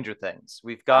of Stranger Things.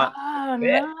 We've got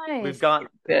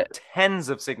tens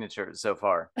of signatures so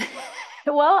far.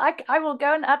 Well, I will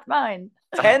go and add mine.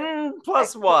 10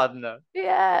 plus 1.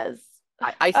 Yes.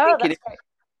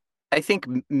 I think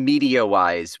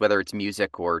media-wise, whether it's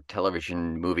music or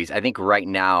television, movies, I think right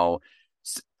now,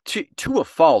 to a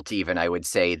fault, even I would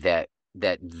say that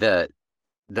the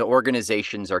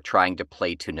organizations are trying to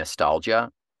play to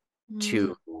nostalgia,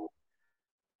 to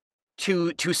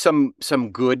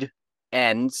some good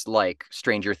ends, like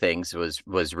Stranger Things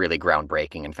was really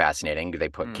groundbreaking and fascinating. They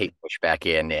put Kate Bush back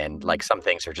in, and like some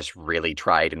things are just really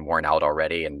tried and worn out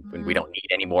already, and we don't need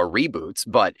any more reboots.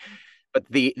 But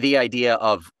the idea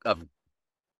of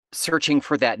searching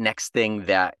for that next thing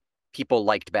that people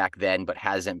liked back then but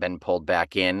hasn't been pulled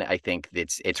back in, I think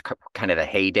it's kind of the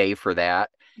heyday for that.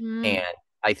 And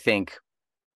I think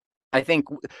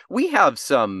we have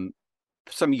some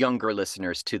younger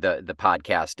listeners to the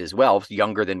podcast as well,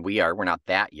 younger than we are. We're not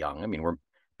that young. I mean,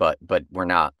 but we're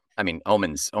not. I mean,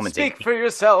 Omen's Speak 18. For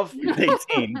yourself.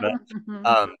 18,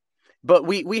 but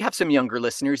we have some younger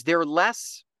listeners. They're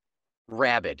less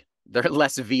rabid. They're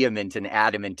less vehement and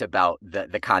adamant about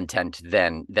the content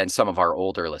than some of our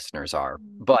older listeners are.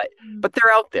 But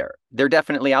they're out there. They're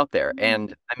definitely out there.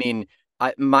 And I mean,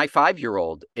 my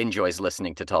 5-year-old enjoys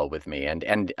listening to Tull with me,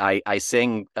 and I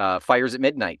sing Fires at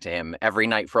Midnight to him every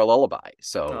night for a lullaby.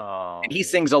 So and he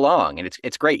sings along, and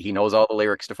it's great. He knows all the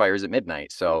lyrics to Fires at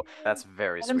Midnight. So that's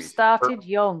very sweet. Started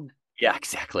young. Yeah,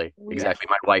 exactly.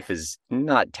 My wife is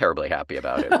not terribly happy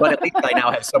about it, but at least I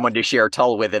now have someone to share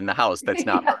Tull with in the house that's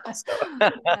not her. So.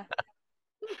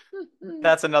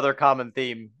 That's another common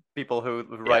theme. People who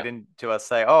write into us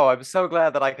say, "Oh, I'm so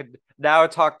glad that I could now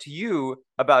talk to you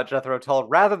about Jethro Tull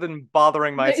rather than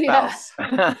bothering my spouse."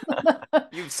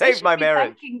 You've saved my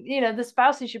marriage. The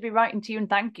spouses should be writing to you and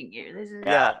thanking you. This is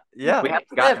we haven't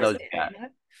gotten those yet.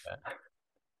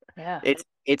 Yeah.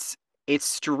 It's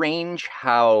strange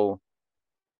how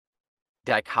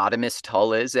dichotomous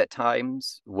Tull is at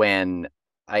times, when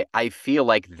I feel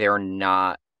like they're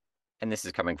not, and this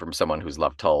is coming from someone who's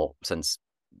loved Tull since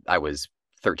I was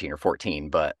 13 or 14,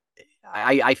 but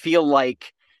I feel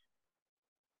like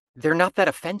they're not that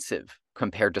offensive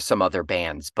compared to some other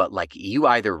bands, but like you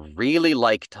either really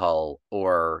like Tull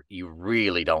or you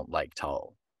really don't like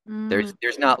Tull. There's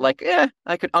not like,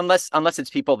 I could, unless it's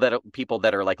people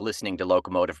that are like listening to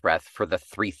Locomotive Breath for the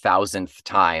 3,000th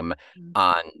time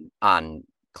on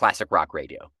classic rock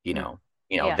radio.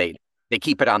 They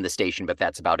keep it on the station, but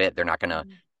that's about it. They're not gonna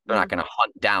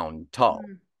hunt down Tull.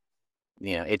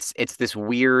 It's this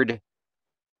weird.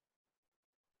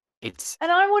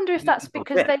 And I wonder if that's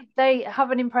because they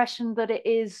have an impression that it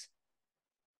is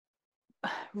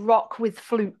rock with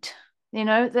flute.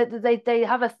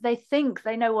 They think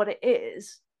they know what it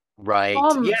is, right?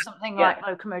 Something like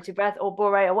Locomotive Breath or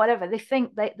Bourrée or whatever. They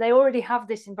think they already have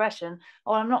this impression.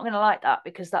 Oh, I'm not going to like that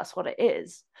because that's what it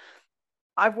is.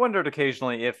 I've wondered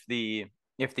occasionally if the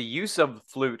use of the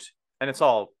flute, and it's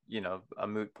all a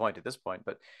moot point at this point,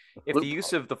 but if the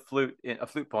use of the flute in a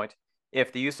flute point,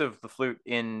 if the use of the flute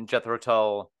in Jethro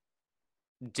Tull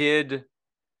did,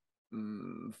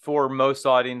 for most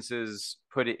audiences,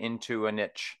 put it into a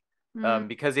niche.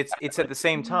 Because it's at the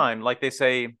same time, like they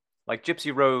say, like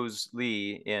Gypsy Rose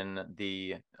Lee in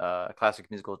the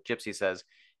classic musical Gypsy says,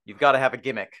 you've got to have a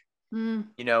gimmick, and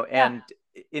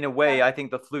in a way, I think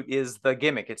the flute is the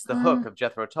gimmick. It's the hook of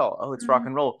Jethro Tull. Oh, it's rock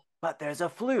and roll, but there's a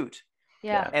flute.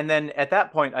 Yeah. And then at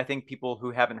that point, I think people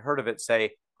who haven't heard of it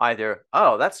say either,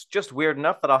 oh, that's just weird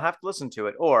enough that I'll have to listen to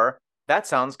it, or that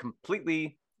sounds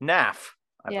completely naff,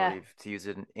 I Yeah. believe, to use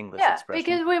an English Yeah, expression.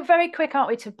 because we're very quick, aren't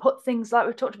we, to put things like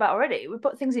we've talked about already. We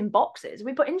put things in boxes.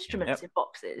 We put instruments Yep. in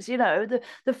boxes. You know,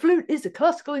 the flute is a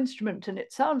classical instrument and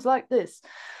it sounds like this.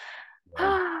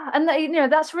 And you know,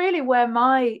 that's really where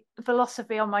my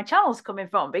philosophy on my channel is coming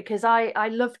from, because I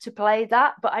love to play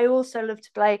that, but I also love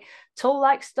to play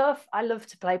Tool-like stuff. I love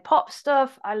to play pop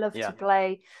stuff. I love to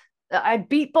play. I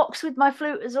beatbox with my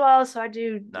flute as well, so I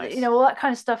do you know, all that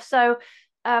kind of stuff. So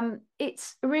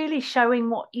it's really showing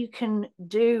what you can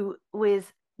do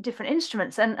with different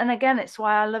instruments, and again, it's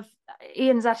why I love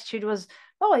Ian's attitude was,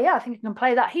 oh yeah, I think I can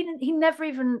play that. He never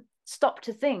even stopped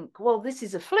to think, well, this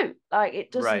is a flute, like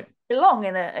it doesn't belong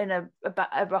in a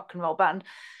rock and roll band.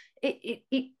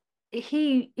 He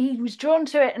was drawn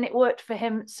to it and it worked for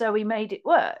him, so he made it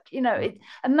work, you know.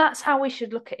 And that's how we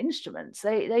should look at instruments.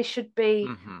 They should be,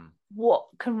 what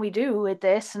can we do with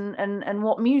this, and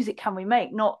what music can we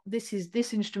make, not this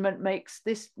instrument makes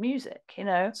this music, you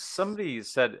know. Somebody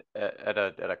said at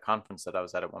a conference that I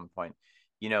was at one point,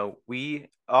 you know, we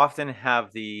often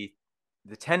have the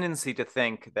tendency to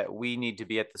think that we need to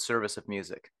be at the service of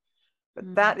music,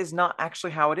 but that is not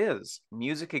actually how it is.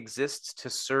 Music exists to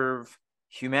serve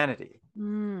humanity.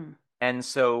 And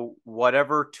so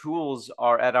whatever tools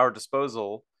are at our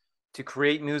disposal to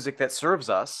create music that serves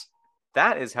us,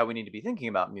 that is how we need to be thinking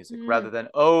about music, rather than,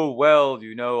 oh, well,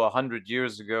 you know, 100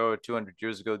 years ago or 200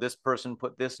 years ago, this person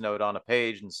put this note on a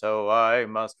page, and so I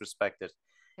must respect it.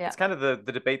 It's kind of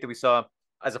the debate that we saw.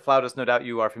 As a flautist, no doubt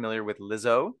you are familiar with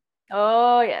Lizzo.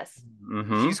 Oh, yes.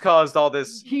 She's caused all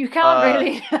this. You can't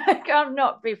really, can't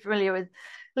not be familiar with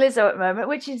Lizzo at the moment,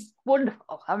 which is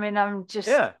wonderful. I mean, I'm just,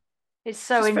 it's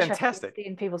so interesting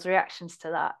seeing people's reactions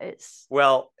to that. It's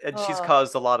and she's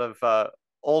caused a lot of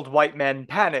old white men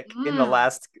panic in the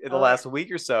last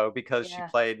week or so, because she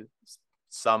played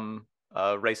some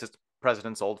racist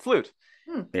president's old flute,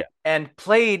 and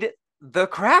played the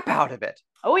crap out of it.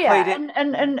 Oh yeah,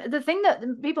 and the thing that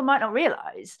people might not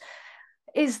realize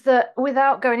is that,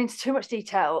 without going into too much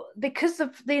detail, because of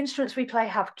the instruments we play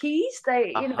have keys,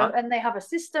 they you know, and they have a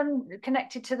system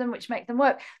connected to them which make them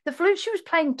work. The flute she was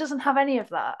playing doesn't have any of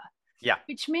that. Yeah.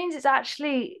 Which means it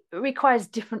requires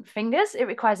different fingers. It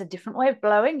requires a different way of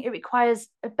blowing. It requires,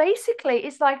 basically,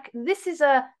 it's like this is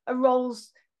a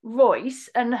Rolls Royce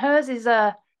and hers is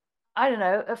a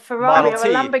Ferrari or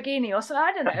a Lamborghini or something.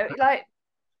 I don't know, like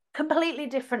completely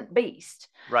different beast.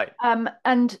 Right.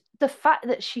 And the fact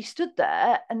that she stood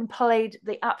there and played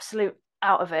the absolute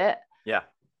out of it,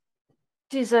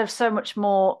 deserves so much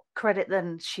more credit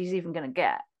than she's even going to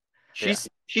get.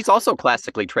 She's also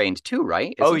classically trained too,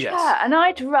 right? Isn't she? Yeah, and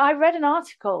I read an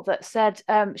article that said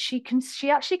she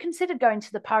actually considered going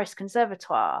to the Paris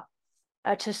Conservatoire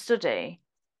to study,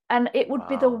 and it would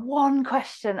be the one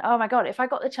question. Oh my God, if I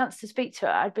got the chance to speak to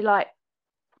her, I'd be like,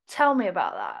 tell me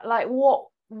about that. Like,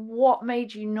 what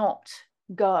made you not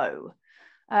go?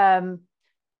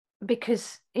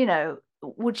 Because, you know,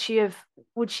 would she have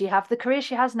the career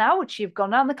she has now? Would she have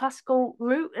gone down the classical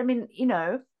route? I mean, you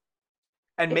know.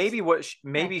 And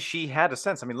maybe she had a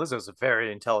sense. I mean, Lizzo's a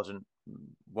very intelligent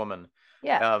woman.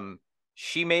 Yeah.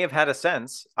 She may have had a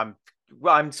sense.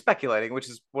 I'm speculating, which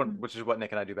is what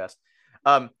Nick and I do best.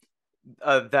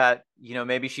 That, you know,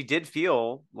 maybe she did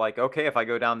feel like, okay, if I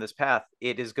go down this path,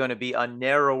 it is going to be a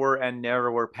narrower and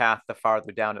narrower path the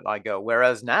farther down it I go.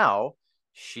 Whereas now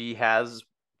she has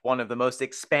one of the most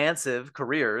expansive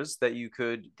careers that you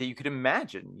could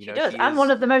imagine. You know, she does, and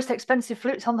one of the most expensive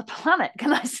flutes on the planet.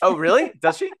 Can I say? Oh, really?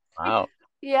 Does she? Wow.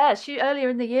 Yeah, she earlier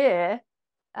in the year,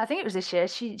 I think it was this year,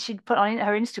 she'd put on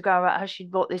her Instagram about how she'd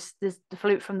bought the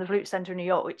flute from the Flute Center in New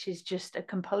York, which is just a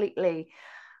completely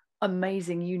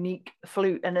amazing, unique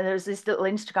flute. And there was this little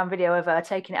Instagram video of her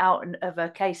taking it out of her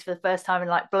case for the first time and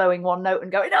like blowing one note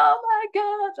and going, "Oh my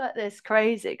God," like this,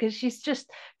 crazy, because she's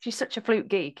such a flute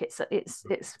geek. It's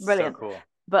brilliant. So cool.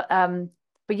 But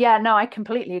yeah, no, I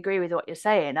completely agree with what you're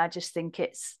saying. I just think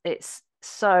it's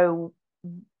so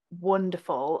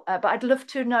wonderful. But I'd love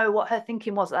to know what her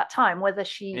thinking was at that time, whether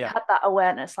she had that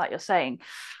awareness, like you're saying,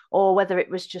 or whether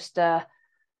it was just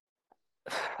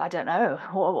I don't know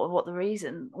what the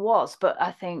reason was, but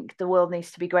I think the world needs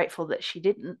to be grateful that she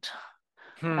didn't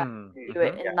do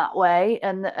it in that way,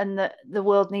 and that the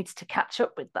world needs to catch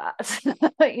up with that.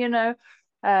 You know,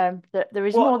 that there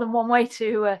is more than one way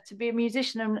to be a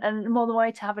musician, and more than one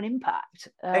way to have an impact.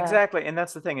 Exactly, and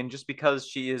that's the thing. And just because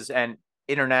she is an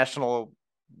international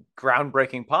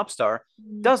groundbreaking pop star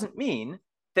doesn't mean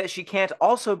that she can't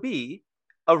also be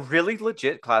a really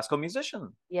legit classical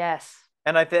musician. Yes.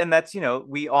 And and that's, you know,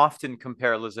 we often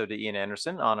compare Lizzo to Ian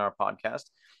Anderson on our podcast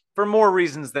for more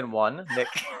reasons than one, Nick.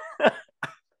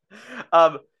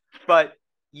 But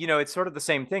it's sort of the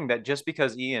same thing, that just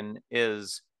because Ian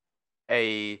is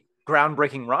a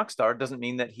groundbreaking rock star doesn't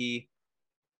mean that he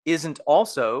isn't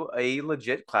also a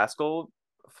legit classical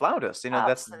flautist. That's been a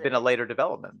Absolutely. later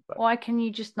development, but Why can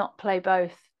you just not play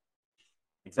both?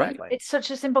 Right. exactly. It's such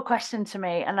a simple question to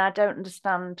me, and I don't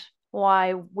understand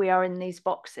why we are in these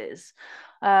boxes.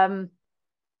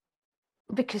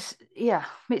 Because yeah,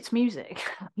 it's music.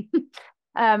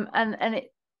 And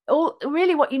it all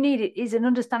really what you need is an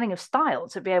understanding of style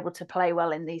to be able to play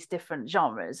well in these different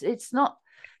genres. It's not,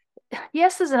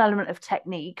 yes, there's an element of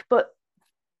technique, but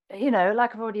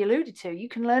like I've already alluded to, you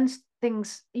can learn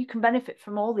things, you can benefit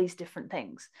from all these different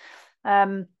things.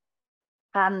 And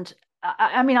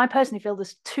I mean, I personally feel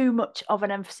there's too much of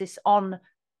an emphasis on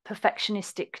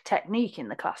perfectionistic technique in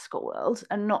the classical world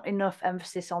and not enough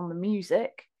emphasis on the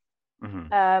music.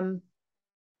 Mm-hmm.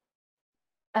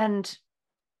 And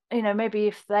maybe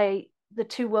if the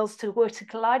two worlds were to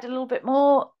collide a little bit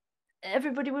more,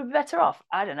 everybody would be better off.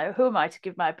 I don't know, who am I to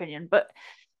give my opinion, but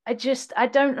I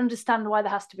don't understand why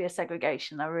there has to be a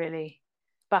segregation. That really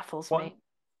baffles One me.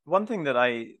 one thing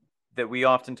that we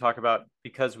often talk about,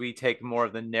 because we take more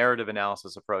of the narrative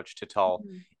analysis approach to Tull,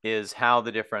 Mhm. is how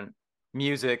the different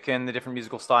music and the different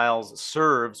musical styles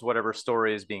serves whatever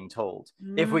story is being told.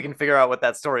 If we Mm. can figure out what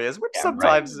that story is, which Yeah, right.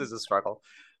 sometimes is a struggle.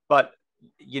 But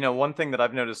one thing that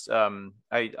I've noticed,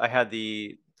 I had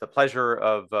the pleasure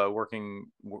of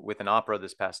working with an opera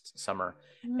this past summer,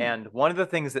 Mm. and one of the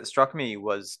things that struck me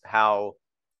was how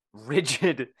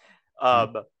rigid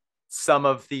Mhm. um, some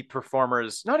of the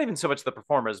performers, not even so much the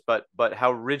performers, but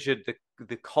how rigid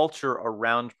the culture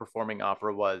around performing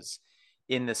opera was,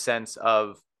 in the sense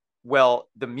of, well,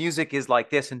 the music is like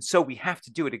this, and so we have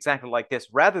to do it exactly like this,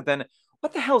 rather than,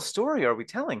 what the hell story are we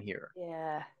telling here?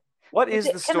 Yeah. What Was is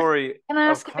it? the story Can I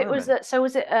of ask if it was Carmen? a, so?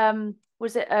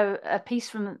 Was it a piece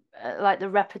from like the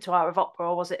repertoire of opera,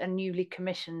 or was it a newly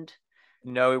commissioned?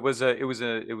 No, it was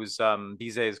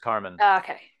Bizet's Carmen, Ah,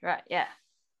 okay, right, yeah,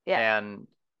 yeah. and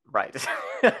right.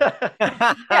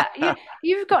 Yeah,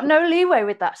 you've got no leeway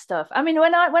with that stuff. I mean,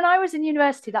 when I was in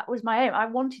university, that was my aim. I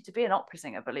wanted to be an opera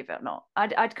singer, believe it or not.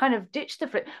 I'd kind of ditched the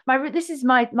flute. This is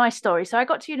my story. So I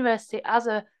got to university as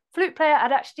a flute player.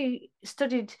 I'd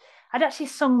actually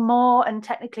sung more and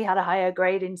technically had a higher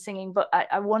grade in singing, but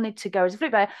I wanted to go as a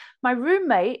flute player. My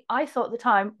roommate, I thought at the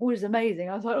time, was amazing.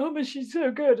 I was like, oh, but she's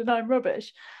so good and I'm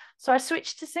rubbish. So I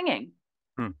switched to singing.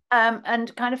 Hmm.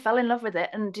 And kind of fell in love with it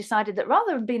and decided that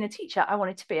rather than being a teacher, I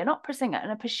wanted to be an opera singer. And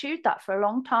I pursued that for a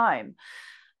long time.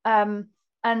 Um,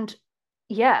 and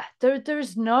yeah,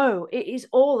 there's no, it is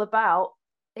all about,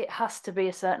 it has to be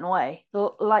a certain way.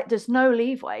 Like there's no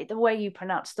leeway. The way you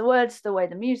pronounce the words, the way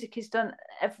the music is done,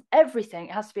 everything,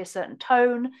 it has to be a certain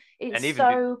tone. It's And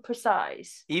so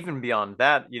precise. even beyond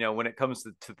that, when it comes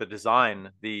to the design,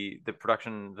 the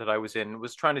production that I was in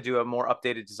was trying to do a more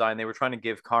updated design. They were trying to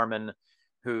give Carmen,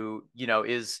 who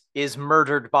is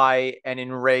murdered by an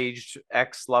enraged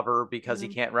ex-lover because he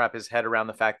Mm. can't wrap his head around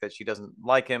the fact that she doesn't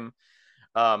like him.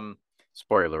 Um,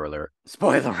 Spoiler alert.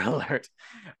 Spoiler alert.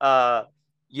 Uh,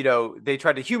 they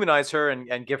tried to humanize her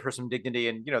and give her some dignity,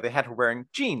 and they had her wearing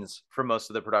jeans for most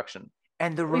of the production.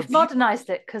 And We've modernized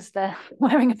it because they're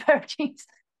wearing a pair of jeans.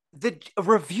 the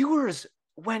reviewers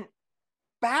went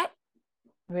bat.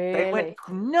 They went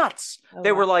Really? nuts. Oh,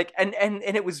 They wow. were like, and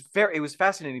it was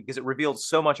fascinating because it revealed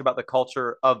so much about the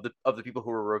culture of the people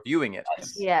who were reviewing it.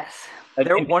 Yes. Yes.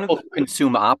 They're And one of people the who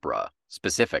consume opera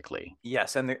specifically.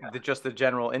 Yes, and just the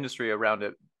general industry around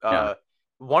it. Yeah.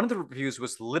 One of the reviews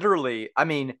was literally, I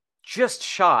mean, just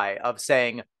shy of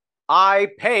saying, "I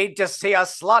paid to see a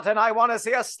slut, and I want to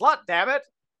see a slut. Damn it!"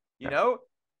 You Yeah. know.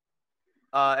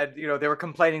 And they were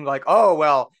complaining like, "Oh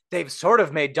well, they've sort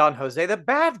of made Don Jose the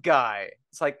bad guy."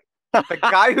 It's like the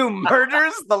guy who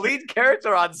murders the lead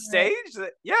character on stage.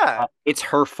 Yeah, It's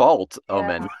her fault, Yeah.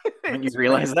 Omen. Don't you it's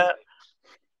realize crazy. that?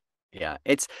 Yeah,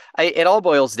 it all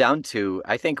boils down to,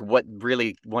 I think, what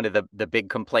really one of the big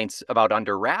complaints about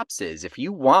Under Wraps is, if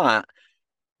you want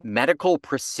medical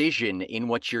precision in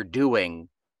what you're doing,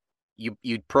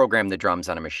 you program the drums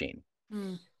on a machine.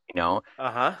 Mm. You know,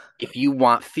 Uh-huh. if you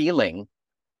want feeling,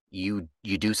 you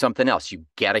do something else. You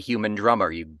get a human drummer,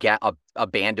 you get a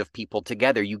band of people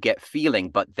together, you get feeling.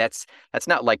 But that's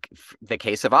not like the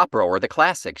case of opera or the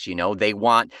classics. They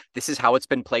want, this is how it's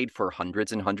been played for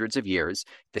hundreds and hundreds of years.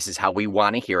 This is how we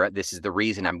want to hear it. This is the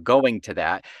reason I'm going to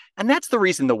that. And that's the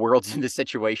reason the world's in the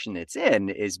situation it's in,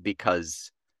 is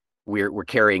because we're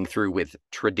carrying through with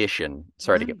tradition.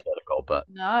 Sorry to get Mm. political, but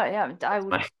No, yeah, I that's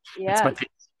would. my that's Yeah, my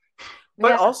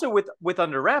But yeah. also with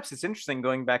Under Wraps, it's interesting,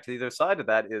 going back to the other side of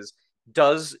that,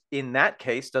 in that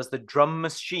case, does the drum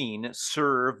machine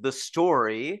serve the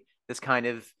story this kind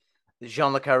of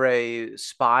Jean le Carré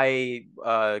spy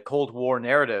Cold War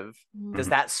narrative, does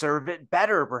that serve it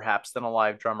better perhaps than a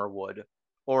live drummer would?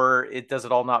 Or does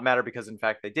it all not matter because in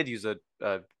fact they did use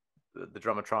the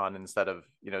Drumatron instead of,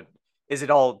 is it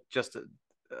all just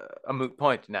a moot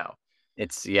point now?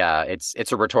 It's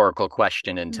a rhetorical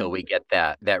question until we get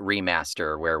that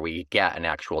remaster where we get an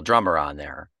actual drummer on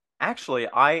there. Actually,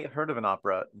 I heard of an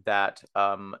opera that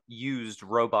used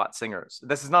robot singers.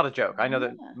 This is not a joke. I know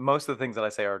that most of the things that I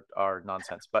say are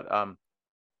nonsense, but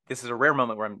this is a rare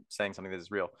moment where I'm saying something that is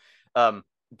real.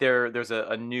 There's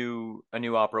a new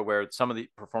opera where some of the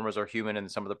performers are human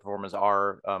and some of the performers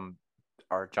are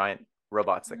giant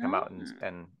robots that come out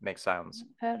and make sounds.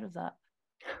 Heard of that?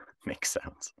 Make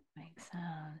sounds. Make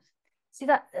sounds. See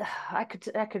that I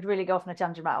could really go off on a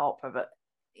tangent about opera, but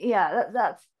yeah,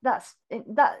 that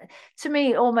to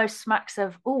me almost smacks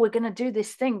of, oh, we're going to do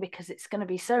this thing because it's going to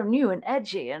be so new and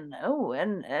edgy and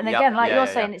again, like you're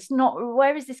saying, it's not,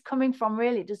 where is this coming from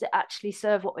really? Does it actually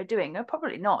serve what we're doing? No,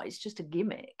 probably not. It's just a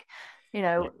gimmick.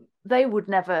 They would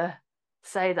never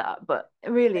say that, but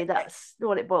really that's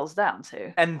what it boils down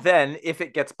to. And then if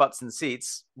it gets butts in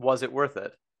seats, was it worth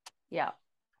it? Yeah.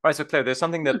 All right, so Claire, there's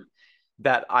something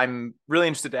that I'm really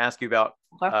interested to ask you about.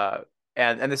 Okay.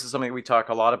 And this is something we talk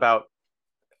a lot about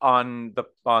on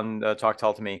Talk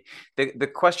Tell to Me. The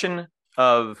question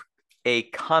of a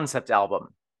concept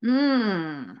album.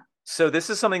 So this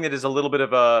is something that is a little bit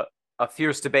of a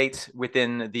fierce debate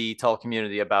within the Tull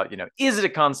community about, is it a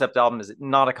concept album? Is it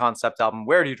not a concept album?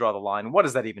 Where do you draw the line? What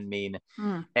does that even mean?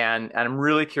 And I'm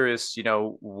really curious,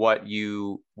 what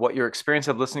your experience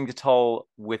of listening to Tull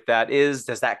with that is.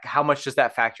 How much does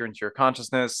that factor into your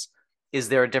consciousness? Is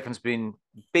there a difference between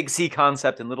big C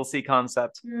concept and little C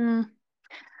concept?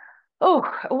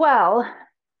 Oh, well,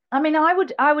 I mean, I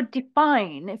would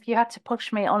define, if you had to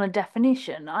push me on a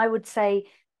definition, I would say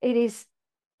it is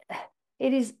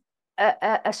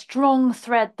a strong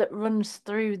thread that runs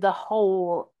through the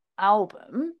whole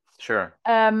album. Sure.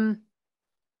 And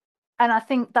I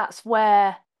think that's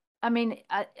where, I mean,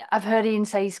 I've heard Ian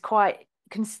say he's quite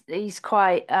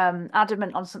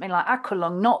adamant on something like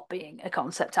Aqualung not being a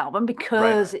concept album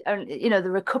because it only,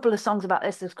 there are a couple of songs about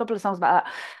this, there's a couple of songs about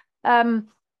that.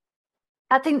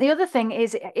 I think the other thing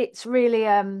is it's really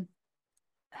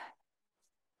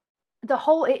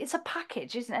it's a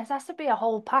package, isn't it? It has to be a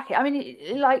whole package. I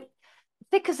mean, like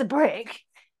Thick as a Brick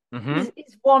is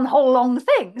one whole long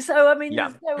thing. So I mean,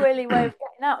 there's no really way of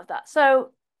getting out of that.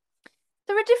 So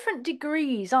there are different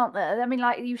degrees, aren't there? I mean,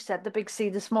 like you said, the big C,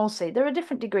 the small C, there are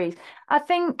different degrees. I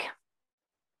think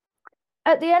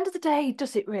at the end of the day,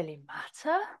 does it really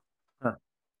matter?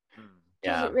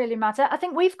 Does it really matter? I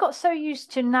think we've got so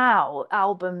used to now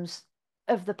albums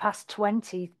of the past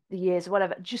 20 years or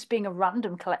whatever just being a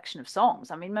random collection of songs.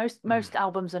 I mean, most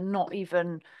albums are not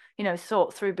even,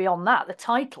 thought through beyond that. The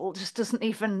title just doesn't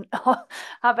even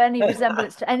have any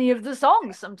resemblance to any of the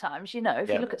songs sometimes, if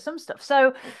you look at some stuff.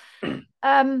 So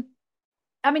I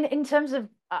mean, in terms of,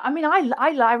 I mean,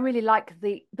 I really like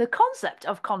the concept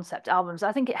of concept albums.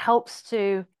 I think it helps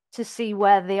to see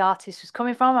where the artist was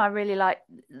coming from. I really like,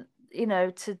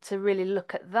 to really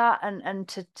look at that and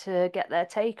to get their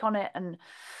take on it.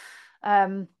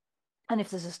 And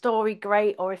if there's a story,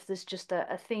 great. Or if there's just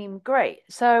a theme, great.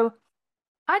 So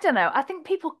I don't know. I think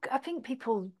people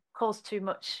cause too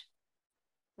much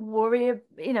worry,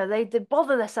 they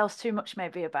bother themselves too much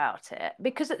maybe about it,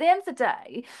 because at the end of the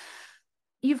day,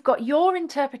 you've got your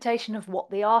interpretation of what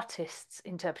the artist's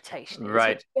interpretation is,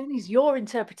 right? Which is your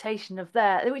interpretation of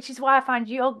which is why I find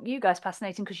you guys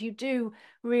fascinating, because you do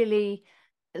really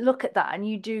look at that and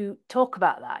you do talk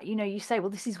about that. You say, well,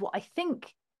 this is what I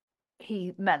think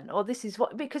he meant, or this is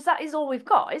what, because that is all we've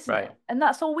got, isn't it? And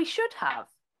that's all we should have.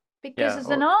 Because as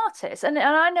an artist, and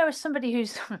I know as somebody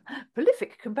who's a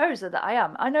prolific composer that I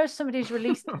am, I know as somebody who's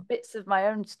released bits of my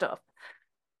own stuff,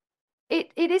 it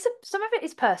is some of it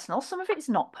is personal, some of it is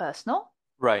not personal.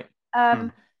 Right.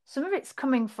 Some of it's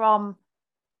coming from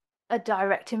a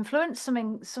direct influence, some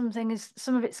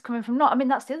of it's coming from not. I mean,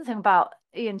 that's the other thing about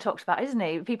Ian talks about, isn't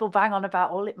he? People bang on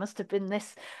about, well, it must have been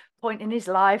this point in his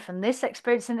life and this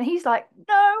experience, and he's like,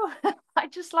 no, I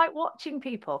just like watching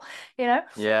people,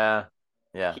 Yeah.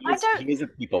 He's a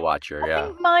people watcher. I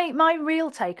think my real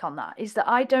take on that is that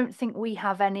I don't think we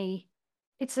have any.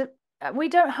 We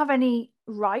don't have any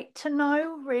right to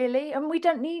know, really, and we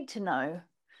don't need to know.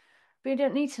 We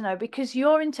don't need to know, because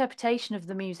your interpretation of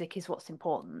the music is what's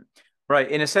important.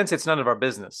 Right. In a sense, it's none of our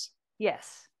business.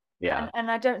 Yes. Yeah. And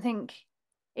I don't think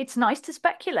it's nice to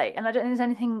speculate, and I don't think there's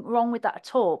anything wrong with that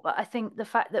at all. But I think the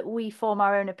fact that we form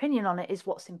our own opinion on it is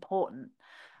what's important.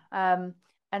 And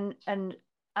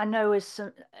I know as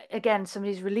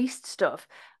somebody's released stuff,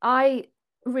 I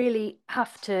really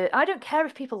have to. I don't care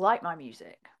if people like my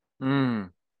music.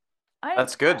 Mm, I don't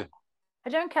that's care. good. I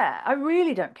don't care. I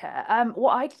really don't care.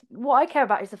 What I care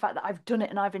about is the fact that I've done it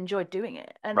and I've enjoyed doing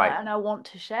it, and Right. I want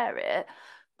to share it.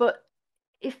 But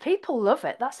if people love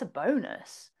it, that's a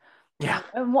bonus. Yeah.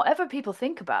 And whatever people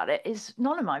think about it is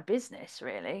none of my business,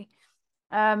 really.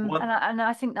 One And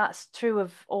I think that's true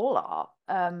of all art.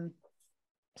 one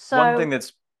thing So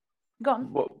that's go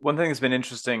on. one thing that's been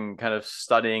interesting, kind of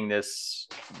studying this,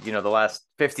 the last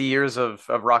 50 years of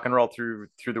rock and roll through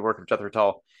the work of Jethro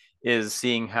Tull, is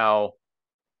seeing how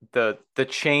the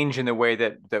change in the way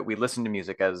that we listen to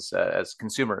music as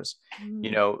consumers.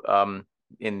 You Mm, know,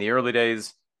 in the early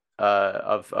days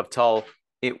of Tull,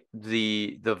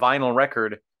 the vinyl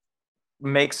record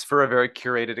makes for a very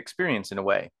curated experience in a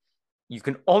way. You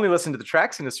can only listen to the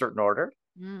tracks in a certain order.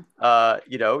 mm,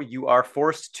 You are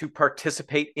forced to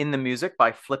participate in the music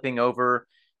by flipping over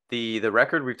the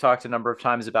record. We've talked a number of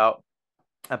times about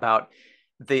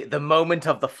the moment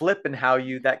of the flip and how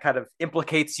you that kind of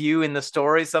implicates you in the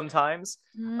story sometimes.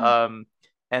 mm, Um,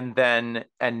 and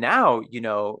now,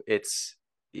 it's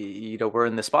we're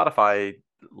in the Spotify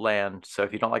land. So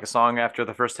if you don't like a song after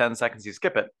the first 10 seconds, you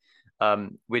skip it.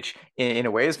 Which in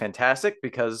a way is fantastic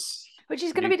because which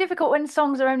is going to you be difficult when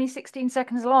songs are only 16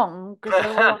 seconds long because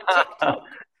they're all on TikTok.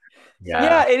 Yeah.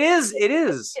 Yeah, it is. It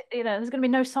is. There's going to be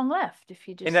no song left if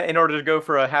you In just. in order to go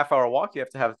for a half-hour walk, you have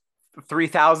to have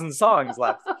 3,000 songs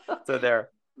left. So there.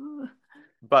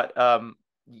 But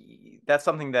that's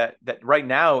something that right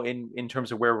now, in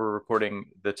terms of where we're recording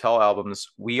the Tull albums,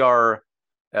 we are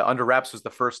Under Wraps was the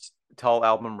first Tull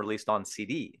album released on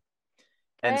CD.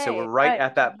 And so we're Okay, right right.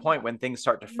 at that point when things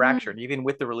start to fracture. Mm, And even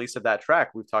with the release of that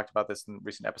track, we've talked about this in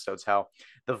recent episodes, how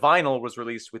the vinyl was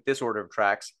released with this order of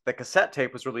tracks, the cassette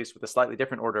tape was released with a slightly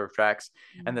different order of tracks,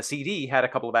 and mm, the CD had a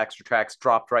couple of extra tracks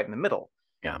dropped right in the middle.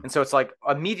 Yeah. And so it's like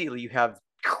immediately you have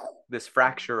this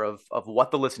fracture of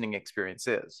what the listening experience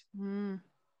is. mm.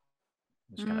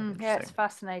 It's kind of Yeah, it's interesting.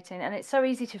 fascinating. And it's so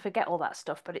easy to forget all that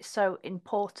stuff, but it's so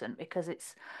important because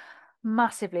it's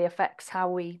massively affects how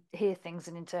we hear things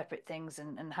and interpret things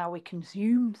and how we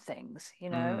consume things,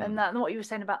 Mm. And that and what you were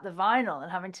saying about the vinyl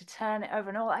and having to turn it over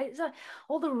and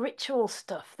all the ritual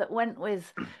stuff that went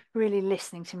with really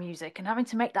listening to music and having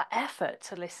to make that effort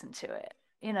to listen to it,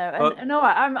 But and all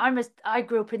right, I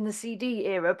grew up in the CD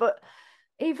era, but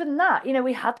even that,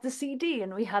 we had the CD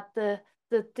and we had the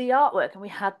artwork and we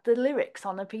had the lyrics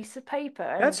on a piece of paper.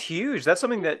 that's And huge. That's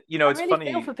something that, I it's really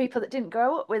feel funny. for people that didn't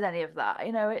grow up with any of that.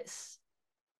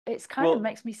 It's kind of Well,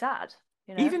 makes me sad.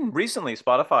 even recently,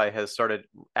 Spotify has started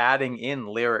adding in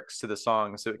lyrics to the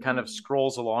song, so it kind of Mm.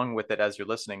 scrolls along with it as you're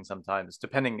listening sometimes,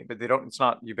 depending, but they don't, it's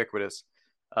not ubiquitous.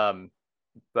 Um,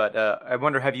 but I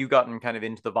wonder, have you gotten kind of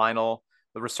into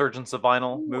the resurgence of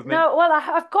vinyl movement? No, well,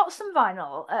 I've got some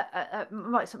vinyl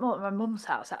it's more at my mum's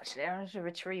house actually. I'm going to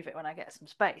retrieve it when I get some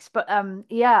space. But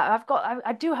yeah,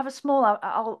 I do have a small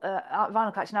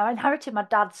vinyl collection. Now, I inherited my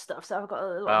dad's stuff, so I've got a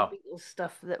lot of Wow. the Beatles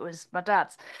stuff that was my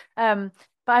dad's. Um,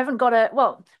 but I haven't got a.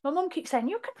 Well, my mum keeps saying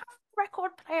you can have a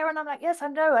record player, and I'm like, yes, I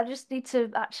know. I just need to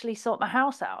actually sort my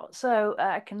house out so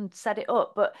I can set it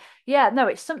up. But yeah, no,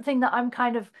 it's something that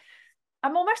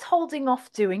I'm almost holding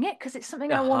off doing it because it's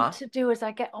something I want Uh-huh. to do as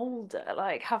I get older,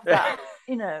 like have that,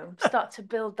 start to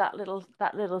build that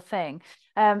little thing.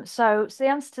 So the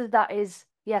answer to that is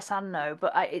yes and no,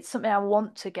 but it's something I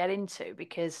want to get into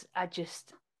because I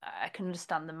can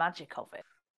understand the magic of it.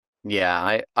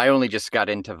 Yeah, I only just got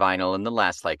into vinyl in the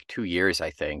last like 2 years,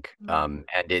 I think. Mm.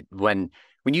 And it when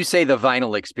you say the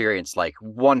vinyl experience, like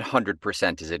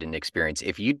 100% is it an experience.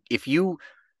 If you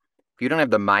don't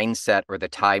have the mindset or the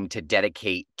time to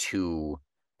dedicate to,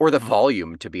 or the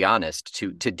volume, to be honest,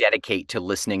 to dedicate to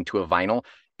listening to a vinyl,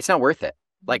 it's not worth it.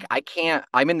 Like I can't,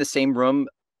 I'm in the same room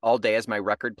all day as my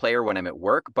record player when I'm at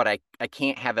work, but I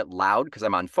can't have it loud because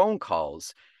I'm on phone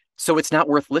calls. So it's not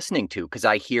worth listening to because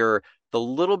I hear the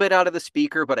little bit out of the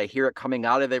speaker, but I hear it coming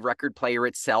out of the record player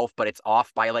itself, but it's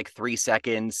off by like 3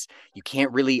 seconds. You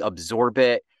can't really absorb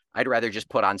it. I'd rather just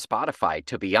put on Spotify,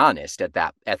 to be honest, at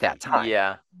that time,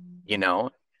 Yeah. you know?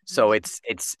 So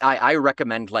I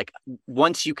recommend like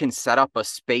once you can set up a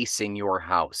space in your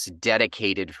house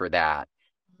dedicated for that,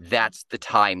 that's the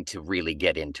time to really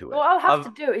get into What it. I'll have to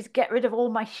Of do is get rid of all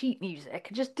my sheet music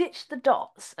and just ditch the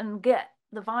dots and get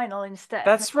the vinyl instead.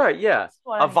 That's right. Yeah. That's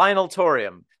what A I need.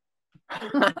 vinyltorium.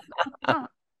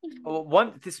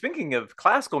 Well, speaking of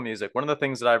classical music, one of the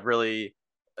things that I've really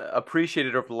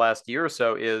appreciated over the last year or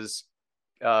so is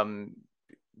um,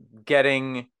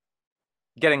 getting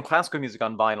getting classical music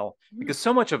on vinyl, Mm. because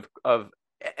so much of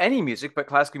any music, but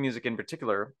classical music in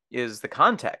particular, is the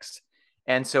context.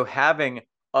 And so having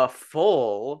a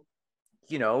full,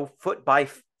 foot by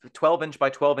 12-inch by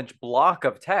 12-inch block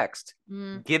of text,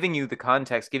 giving you the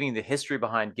context, giving you the history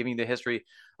behind, giving you the history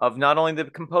of not only the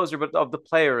composer, but of the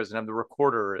players and of the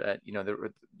recorder,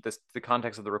 the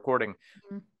context of the recording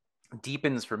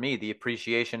deepens for me the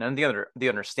appreciation and the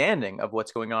understanding of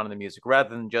what's going on in the music, rather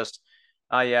than just,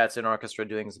 yeah, it's an orchestra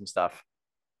doing some stuff.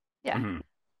 Yeah. Mm-hmm.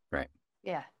 Right.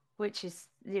 Yeah. Which is,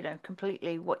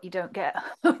 completely what you don't get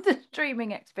with the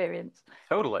streaming experience.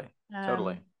 Totally.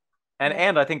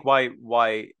 And I think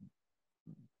why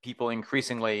people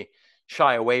increasingly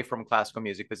shy away from classical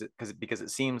music because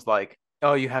it seems like,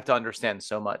 oh, you have to understand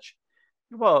so much.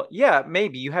 Well, yeah,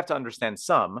 maybe you have to understand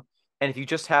some, and if you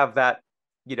just have that,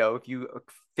 if you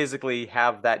physically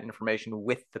have that information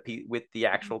with the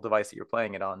actual device that you're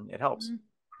playing it on, it helps.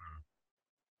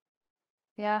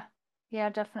 Yeah,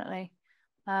 definitely.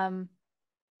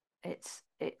 It's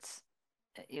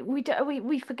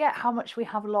we forget how much we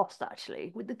have lost,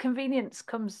 actually. With the convenience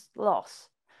comes loss.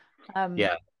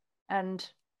 Yeah. And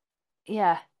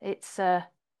yeah, it's there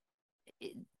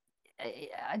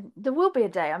will be a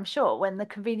day, I'm sure, when the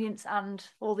convenience and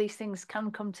all these things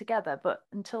can come together, but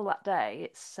until that day,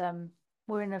 it's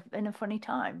we're in a funny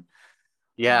time.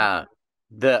 Yeah.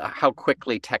 How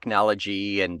quickly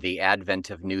technology and the advent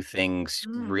of new things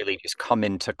really just come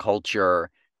into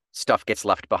culture, stuff gets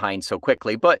left behind so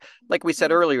quickly. But like we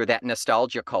said earlier, that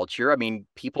nostalgia culture, I mean,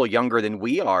 people younger than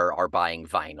we are buying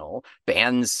vinyl.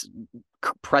 Bands,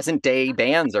 present day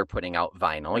bands are putting out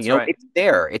vinyl. That's You know, right. it's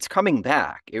there. It's coming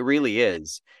back. It really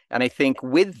is. And I think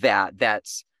with that,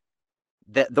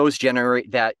 those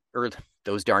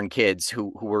darn kids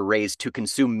who were raised to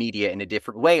consume media in a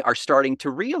different way are starting to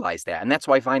realize that. And that's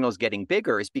why vinyl is getting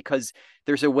bigger, is because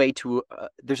there's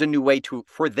a new way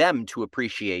for them to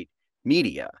appreciate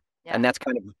media. Yeah. And that's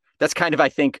kind of, I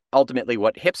think, ultimately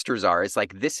what hipsters are. It's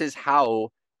like, this is how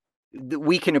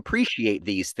we can appreciate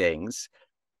these things,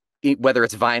 whether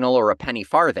it's vinyl or a penny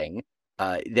farthing.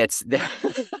 That's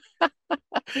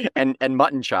and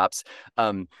mutton chops.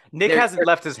 Nick hasn't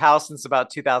left his house since about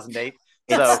 2008,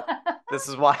 so this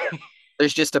is why.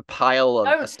 There's just a pile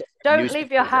of don't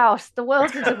leave your house. The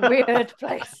world is a weird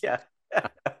place. Yeah.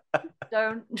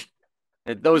 Don't.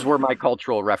 Those were my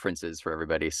cultural references for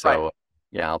everybody. So right.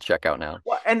 Yeah, I'll check out now.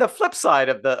 Well, and the flip side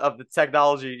of the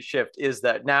technology shift is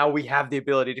that now we have the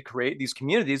ability to create these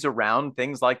communities around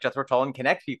things like Jethro Tull and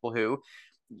connect people who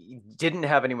didn't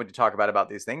have anyone to talk about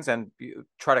these things, and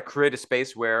try to create a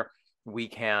space where we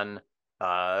can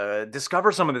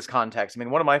discover some of this context. I mean,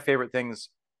 one of my favorite things,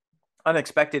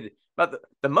 but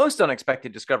the most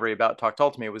unexpected discovery about Talk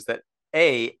Tull to me was that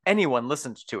anyone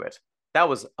listened to it. That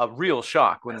was a real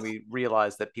shock when we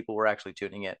realized that people were actually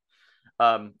tuning in.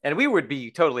 And we would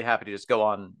be totally happy to just go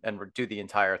on and do the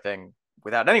entire thing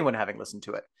without anyone having listened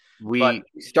to it. We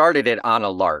started it on a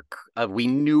lark. We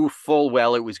knew full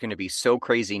well it was going to be so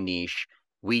crazy niche.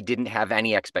 We didn't have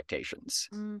any expectations.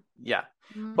 Yeah.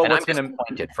 But I'm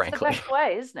disappointed, frankly. It's the best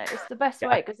way, isn't it? It's the best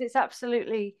way because it's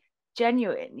absolutely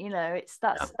genuine.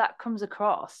 That comes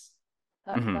across.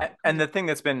 And the thing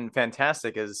that's been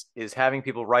fantastic is having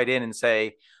people write in and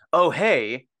say, "Oh,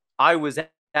 hey, I was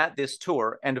at this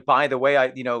tour, and by the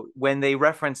way, when they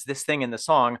reference this thing in the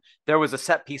song, there was a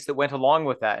set piece that went along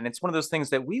with that." And it's one of those things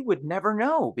that we would never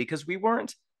know because we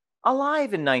weren't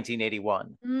alive in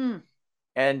 1981.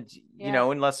 And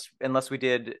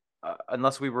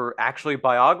unless we were actually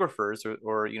biographers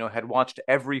or had watched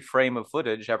every frame of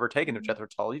footage ever taken of Jethro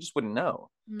Tull, you just wouldn't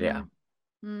know. Yeah.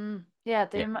 The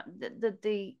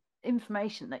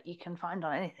information that you can find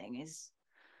on anything is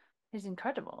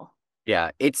incredible.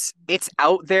 Yeah, it's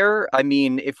out there. I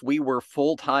mean, if we were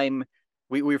full-time,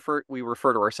 we refer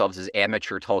to ourselves as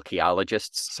amateur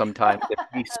Tolkiologists sometimes. If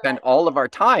we spent all of our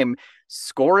time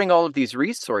scoring all of these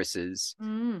resources,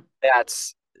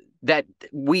 that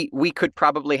we could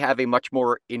probably have a much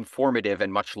more informative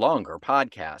and much longer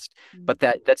podcast. But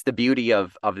that's the beauty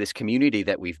of this community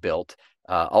that we've built.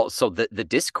 Also the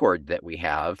Discord that we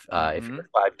have, if you're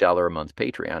a $5 a month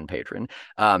Patreon patron,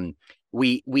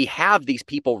 we have these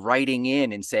people writing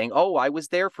in and saying, "Oh, I was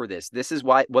there for this. This is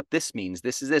what this means.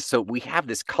 This is this." So we have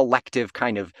this collective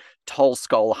kind of Tull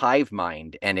Skull hive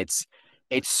mind, and it's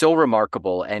so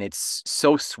remarkable and it's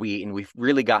so sweet, and we've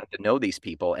really gotten to know these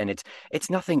people, and it's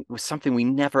something we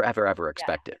never ever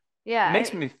expected. Yeah, it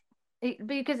makes me.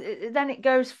 Because then it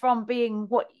goes from being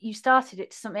what you started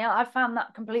it to something else. I found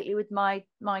that completely with my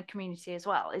community as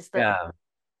well. Is that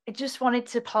I just wanted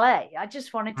to play. I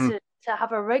just wanted to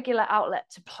have a regular outlet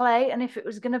to play, and if it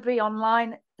was going to be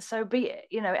online, so be it.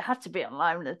 It had to be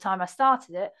online at the time I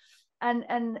started it,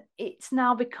 and it's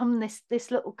now become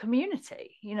this little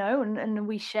community, you know, and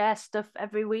we share stuff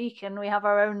every week, and we have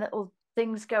our own little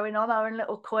things going on, our own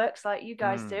little quirks like you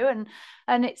guys do,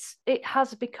 and it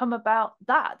has become about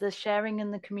that, the sharing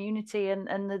and the community, and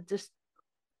the just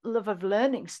love of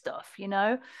learning stuff, you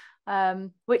know,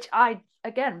 which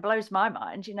again blows my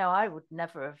mind. You know, I would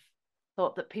never have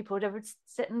thought that people would ever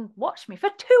sit and watch me for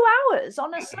 2 hours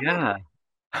on a Sunday. Yeah.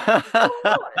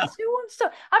 Who wants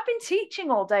to? I've been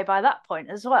teaching all day by that point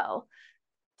as well,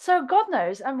 so God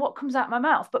knows and what comes out my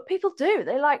mouth. But people do.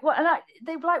 They like what, and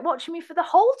they like watching me for the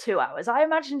whole 2 hours. I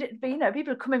imagined it'd be, you know,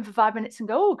 people would come in for 5 minutes and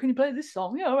go, "Oh, can you play this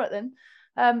song?" Yeah, all right then.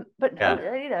 But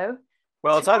no, you know.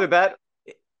 Well, it's either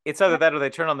that or they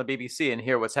turn on the BBC and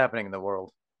hear what's happening in the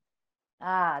world.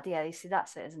 Yeah, you see,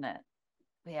 that's it, isn't it?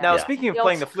 Yeah. Now, speaking of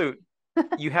playing the flute,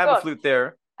 you have a flute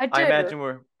there. I do.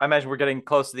 I imagine we're getting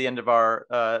close to the end of our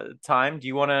time. Do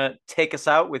you want to take us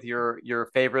out with your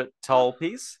favorite Tull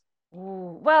piece?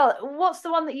 Ooh, well, what's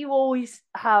the one that you always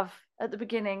have at the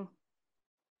beginning?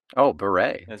 Oh,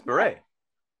 Beret. It's Beret.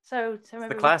 So maybe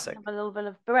the classic. Have a little bit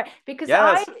of Beret, because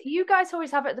you guys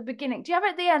always have it at the beginning. Do you have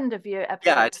it at the end of your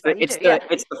episode? Yeah,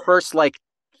 it's the first like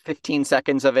 15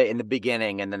 seconds of it in the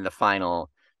beginning, and then the final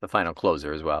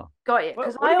closer as well. Got it.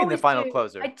 Because I mean the final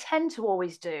closer. I tend to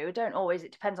always do. Don't always.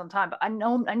 It depends on time. But I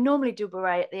normally do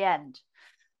Beret at the end.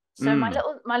 So my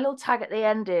little tag at the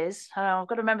end is, I've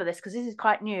got to remember this because this is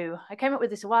quite new. I came up with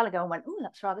this a while ago and went, "Oh,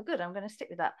 that's rather good. I'm going to stick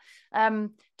with that."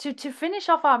 To finish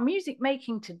off our music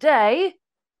making today,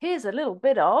 here's a little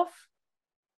bit of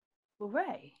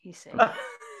Beret. You see.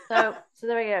 So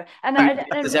there we go. And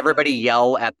does everybody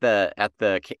yell at the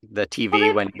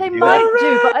TV when they might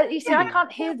do? But you see, I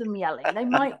can't hear them yelling. They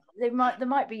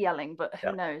might be yelling, but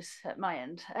who knows at my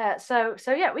end. So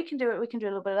yeah, we can do it. We can do a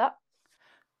little bit of that.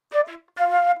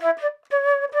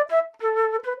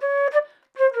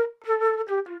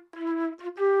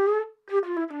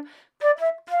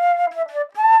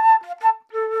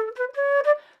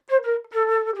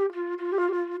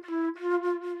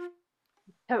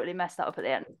 Totally messed that up at the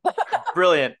end.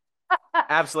 Brilliant.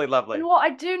 Absolutely lovely. And what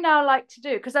I do now like to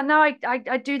do, because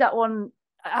I do that one,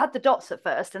 I had the dots at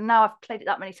first, and now I've played it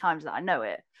that many times that I know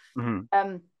it.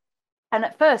 Mm-hmm. And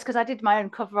at first, because I did my own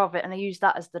cover of it and I used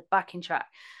that as the backing track.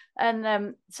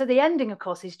 And so the ending, of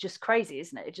course, is just crazy,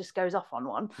 isn't it? It just goes off on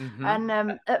one. Mm-hmm.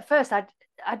 And at first, I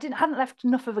hadn't left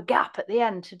enough of a gap at the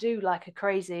end to do like a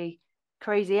crazy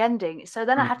ending. So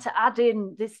then I had to add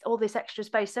in all this extra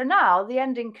space. So now the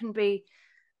ending can be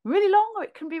really long or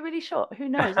it can be really short. Who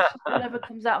knows? It's just whatever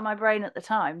comes out of my brain at the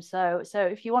time. So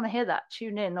if you want to hear that,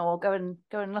 tune in or go and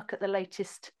look at the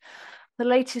latest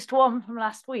one from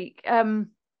last week.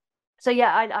 So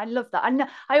yeah, I love that. And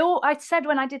I said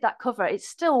when I did that cover, it's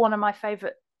still one of my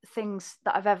favorite things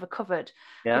that I've ever covered.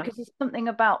 Yeah. Because there's something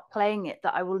about playing it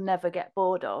that I will never get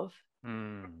bored of.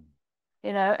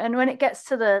 You know, and when it gets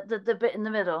to the bit in the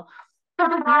middle,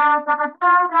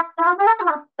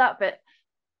 that bit.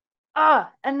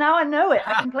 And now I know it.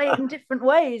 I can play it in different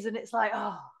ways, and it's like,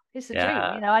 it's a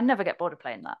dream. You know, I never get bored of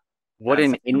playing that. What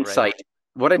an insight!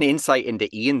 What an insight into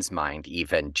Ian's mind,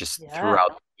 even just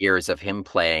throughout the years of him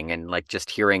playing, and like just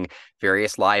hearing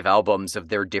various live albums of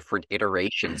their different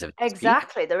iterations of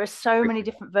exactly. There are so many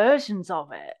different versions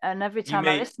of it, and every time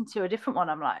I listen to a different one,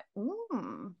 I'm like,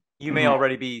 You may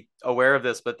already be aware of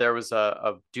this, but there was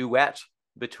a duet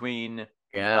between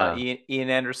Ian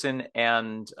Anderson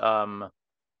and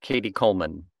Katie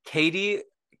Coleman.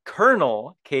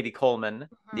 Colonel Katie Coleman,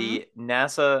 the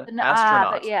NASA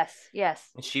astronaut.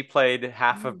 Yes. And she played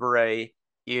half of Beret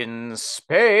in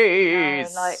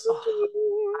space.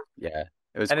 Yeah,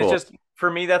 it was and cool. It's just, for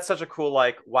me, that's such a cool,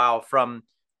 like, wow, from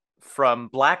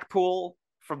Blackpool,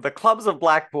 from the clubs of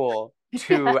Blackpool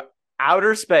to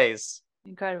outer space.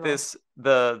 Incredible.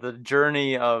 The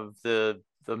journey of the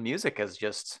music is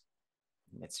just,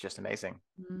 it's just amazing.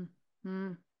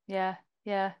 Yeah.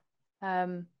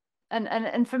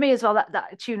 And for me as well,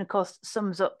 that tune, of course,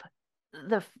 sums up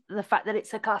the fact that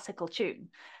it's a classical tune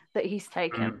that he's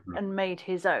taken and made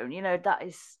his own. You know, that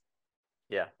is,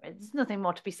 there's nothing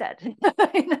more to be said. You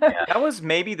know? That was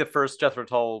maybe the first Jethro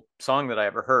Tull song that I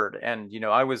ever heard, and you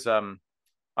know, I was a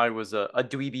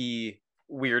dweeby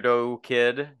weirdo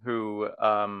kid who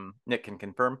Nick can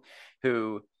confirm,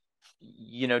 who,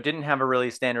 you know, didn't have a really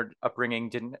standard upbringing,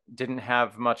 didn't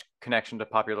have much connection to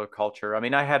popular culture. I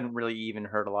mean, I hadn't really even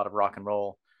heard a lot of rock and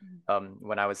roll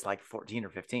when I was like 14 or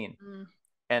 15.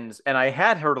 And I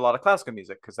had heard a lot of classical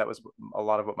music because that was a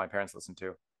lot of what my parents listened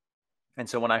to. And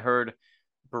so when I heard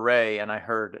Beret and I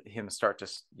heard him start to,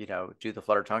 you know, do the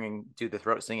flutter tonguing, do the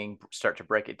throat singing, start to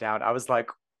break it down, I was like,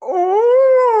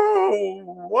 oh,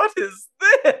 oh, what is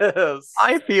this?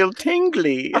 I feel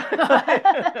tingly.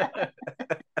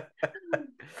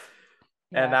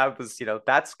 And that was,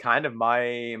 that's kind of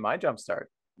my jump start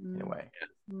in a way.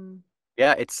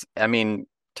 Yeah, I mean,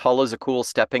 Tulla's a cool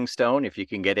stepping stone if you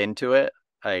can get into it.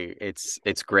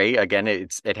 It's great. Again,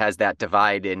 it has that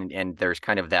divide and there's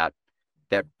kind of that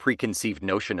preconceived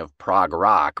notion of prog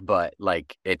rock, but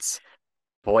like it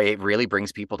really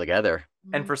brings people together.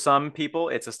 And for some people,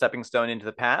 it's a stepping stone into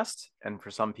the past, and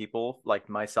for some people, like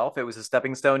myself, it was a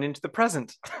stepping stone into the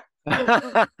present.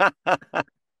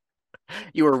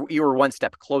 You were one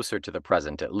step closer to the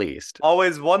present, at least.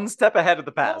 Always one step ahead of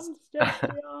the past. One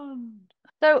step beyond.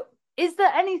 So, is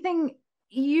there anything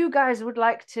you guys would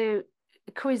like to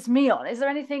quiz me on? Is there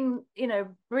anything,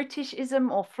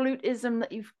 Britishism or flutism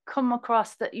that you've come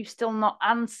across that you've still not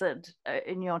answered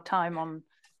in your time on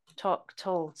Talk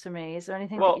Tull to me? Is there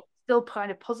anything that you're still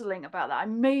kind of puzzling about that I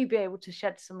may be able to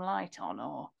shed some light on?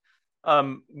 Or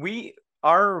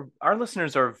our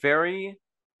listeners are very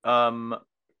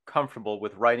comfortable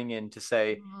with writing in to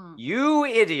say, you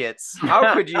idiots,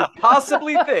 how could you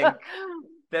possibly think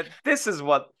that this is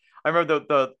what I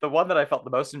remember. The one that I felt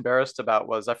the most embarrassed about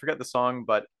was, I forget the song,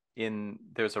 but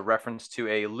there's a reference to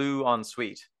a Lou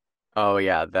Ensuite. Oh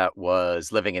yeah, that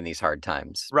was Living in These Hard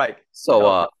Times. Right.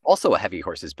 So also a Heavy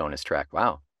Horses bonus track.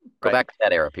 Wow. Go back to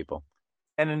that era, people.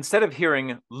 And instead of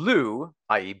hearing Lou,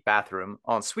 i.e. bathroom,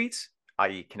 ensuite,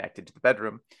 i.e. connected to the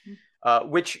bedroom,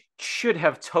 which should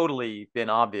have totally been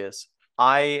obvious,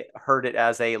 I heard it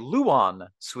as a Luan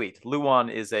suite. Luan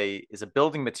is a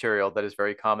building material that is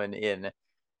very common in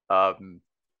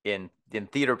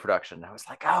theater production. I was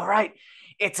like, all right,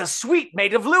 it's a suite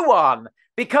made of Luan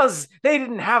because they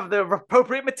didn't have the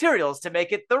appropriate materials to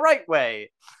make it the right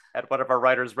way. And one of our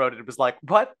writers wrote it was like,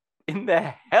 what in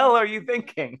the hell are you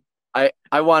thinking? I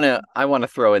wanna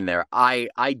throw in there.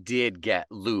 I did get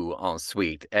Lou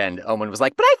Ensuite, and Owen was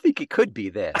like, but I think it could be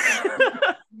this.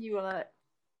 You were like,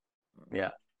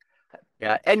 yeah,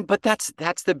 but that's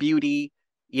the beauty,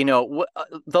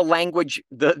 the language,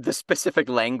 the specific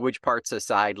language parts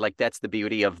aside, like that's the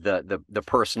beauty of the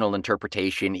personal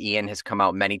interpretation. Ian has come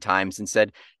out many times and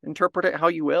said, interpret it how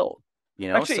you will,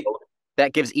 Actually, so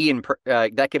that gives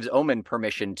Omen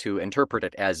permission to interpret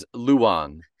it as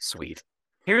Luan Suite.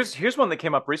 Here's one that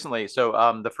came up recently. So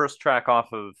the first track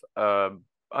off of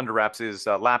Under Wraps is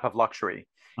Lap of Luxury.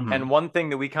 Mm-hmm. And one thing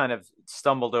that we kind of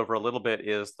stumbled over a little bit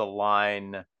is the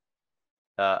line,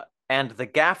 and the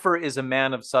gaffer is a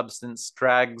man of substance,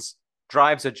 drives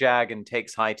a jag and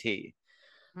takes high tea.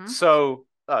 Mm-hmm. So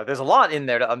there's a lot in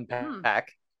there to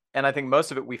unpack. And I think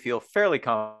most of it we feel fairly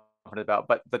confident about.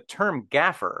 But the term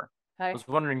gaffer, I was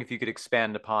wondering if you could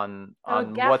expand upon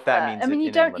what that means. I mean,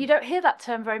 you don't hear that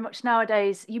term very much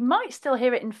nowadays. You might still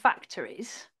hear it in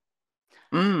factories,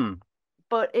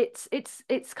 but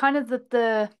it's kind of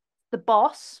the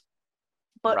boss,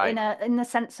 but in the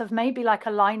sense of maybe like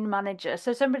a line manager.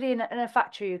 So somebody in a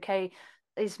factory, UK,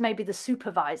 is maybe the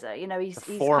supervisor. He's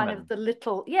kind of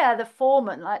the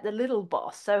foreman, like the little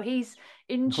boss. So he's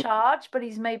in charge, but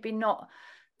he's maybe not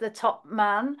the top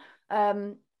man.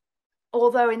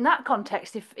 Although in that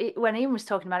context, when Ian was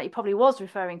talking about it, he probably was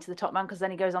referring to the top man, because then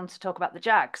he goes on to talk about the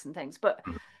Jags and things. But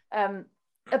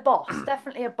a boss,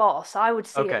 definitely a boss. I would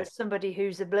see it as somebody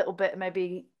who's a little bit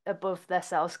maybe above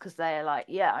themselves, because they're like,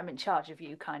 yeah, I'm in charge of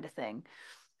you, kind of thing.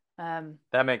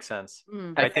 That makes sense.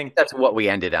 I think that's what we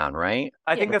ended on, right?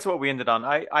 I think that's what we ended on.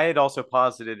 I had also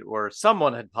posited, or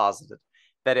someone had posited,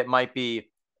 that it might be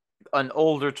an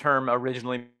older term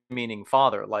originally meaning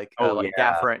father, like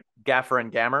gaffer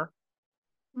and gammer.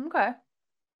 Okay.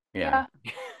 Yeah.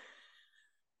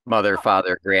 Mother,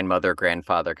 father, grandmother,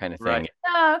 grandfather kind of thing. Right.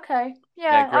 Oh, okay.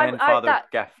 Yeah. Grandfather,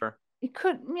 gaffer. It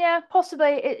could,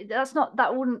 possibly.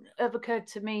 That wouldn't have occurred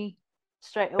to me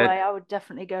straight away. I would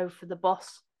definitely go for the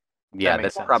boss. Yeah,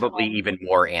 that's probably even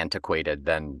more antiquated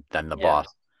than the boss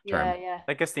term. Yeah.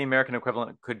 I guess the American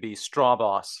equivalent could be straw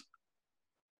boss.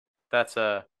 That's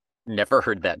a never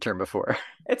heard that term before.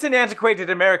 It's an antiquated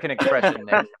American expression.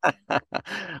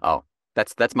 Oh.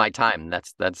 That's my time.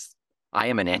 I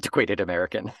am an antiquated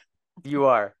American. You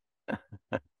are.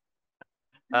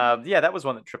 That was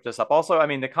one that tripped us up. Also, I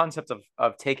mean, the concept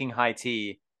of taking high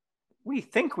tea, we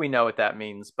think we know what that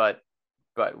means, but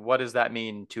what does that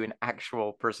mean to an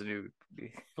actual person who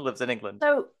lives in England?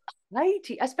 So high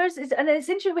tea, I suppose, it's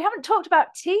interesting. We haven't talked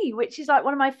about tea, which is like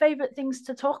one of my favorite things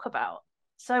to talk about.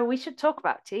 So we should talk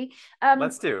about tea.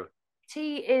 Let's do.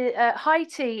 High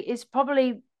tea is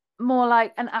probably more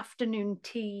like an afternoon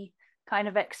tea kind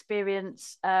of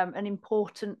experience, an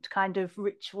important kind of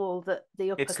ritual that the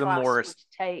upper class would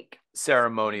take.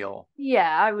 Ceremonial.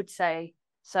 Yeah, I would say.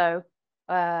 So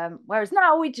whereas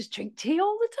now we just drink tea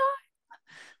all the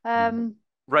time.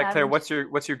 Right, Claire. And What's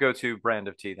your go-to brand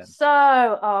of tea then? so,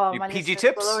 oh, You my PG listeners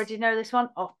Tips? will already know this one.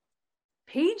 Oh,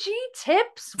 PG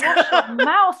Tips. Wash your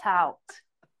mouth out.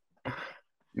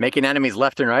 Making enemies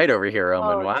left and right over here,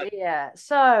 Roman. Oh What? dear.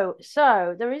 So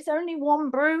there is only one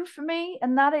brew for me,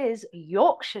 and that is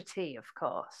Yorkshire tea, of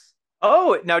course.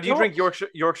 Oh, now do you drink Yorkshire.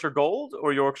 Yorkshire Gold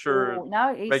or Yorkshire Oh,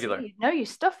 now you regular? see, know your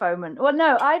stuff, Omen. Well,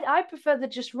 no, I prefer the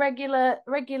just regular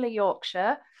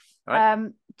Yorkshire. Right.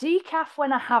 Decaf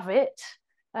when I have it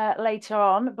later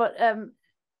on, but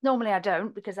normally I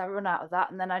don't because I run out of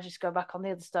that, and then I just go back on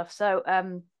the other stuff. So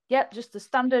yeah, just the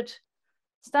standard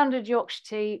Yorkshire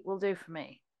tea will do for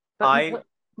me, but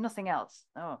nothing else.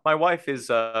 Oh, My wife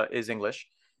is English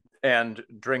and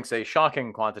drinks a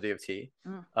shocking quantity of tea.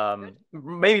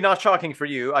 Maybe not shocking for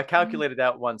you. I calculated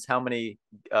out once how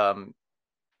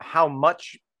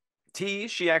much tea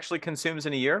she actually consumes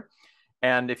in a year.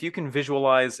 And if you can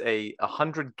visualize a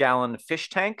 100-gallon fish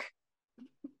tank,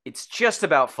 it's just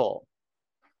about full.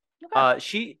 okay.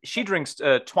 She drinks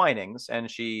Twinings, and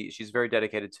she's very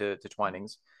dedicated to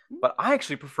Twinings. But I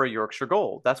actually prefer Yorkshire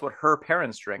Gold. That's what her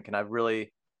parents drink, and I've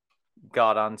really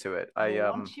got onto it.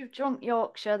 Once you've drunk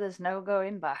Yorkshire, there's no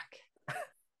going back.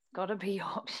 Gotta be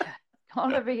Yorkshire.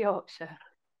 Gotta be Yorkshire.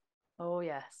 Oh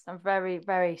yes, I'm very,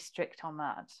 very strict on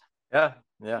that.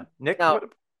 Yeah. Nick, Now,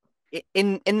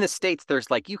 in the States, there's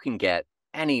like you can get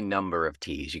any number of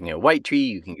teas. You can get white tea,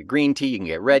 you can get green tea, you can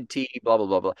get red tea, blah blah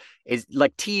blah blah. Is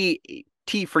like tea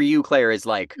for you, Claire, is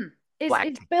like black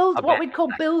It's tea, what we'd call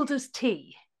builder's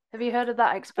tea. Have you heard of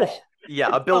that expression? yeah,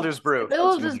 a builder's brew.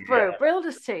 Builder's brew,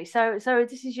 builder's tea. So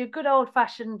this is your good old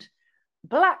fashioned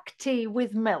black tea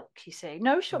with milk. You see,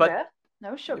 no sugar,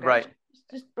 no sugar. Right.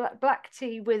 Just black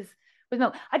tea with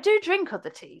milk. I do drink other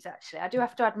teas actually. I do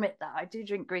have to admit that I do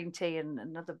drink green tea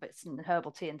and other bits and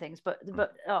herbal tea and things. But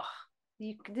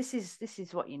this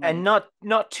is what you need. And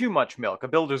not too much milk. A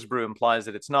builder's brew implies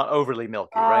that it's not overly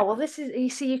milky, Oh, right? well, this is, you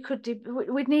see, you could do,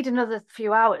 we'd need another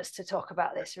few hours to talk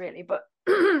about this, really. But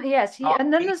yes,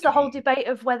 and then there's the whole debate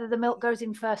of whether the milk goes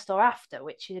in first or after,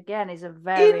 which again is a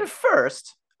very. In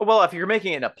first? Well, if you're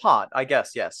making it in a pot, I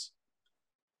guess, yes.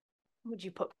 Would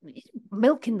you put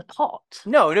milk in the pot?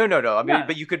 No. I mean,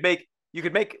 but you could make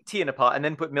tea in a pot and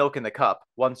then put milk in the cup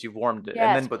once you've warmed it,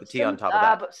 and then put the tea on top of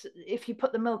that. But if you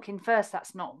put the milk in first,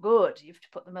 that's not good. You have to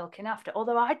put the milk in after.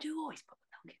 Although I do always put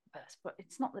the milk in first, but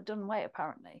it's not the done way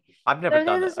apparently. I've never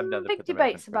done that. I've never big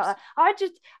debates about that. I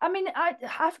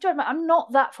have to admit, I'm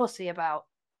not that fussy about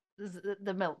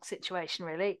the milk situation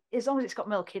really, as long as it's got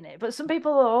milk in it. But some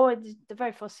people they're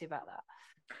very fussy about that.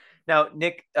 Now,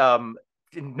 Nick,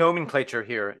 nomenclature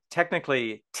here.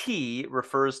 Technically, tea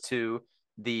refers to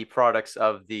the products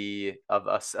of a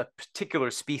particular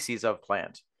species of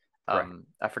plant. I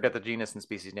forget the genus and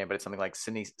species name, but it's something like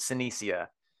Senecio.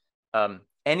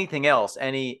 Anything else,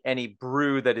 any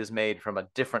brew that is made from a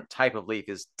different type of leaf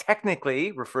is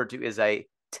technically referred to as a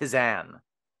tisane.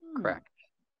 Correct.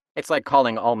 It's like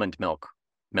calling almond milk.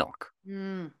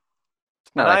 Mm.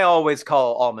 And I always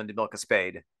call almond milk a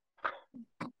spade.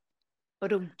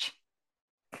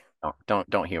 Oh,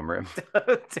 don't humor him.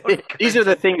 These are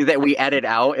the things that we edit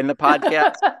out in the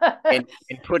podcast and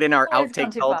put in our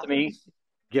outtake ultimate.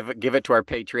 Give it to our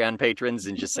Patreon patrons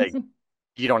and just say,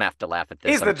 you don't have to laugh at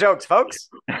this. These are the jokes, folks.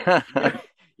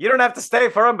 You don't have to stay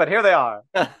for them, but here they are.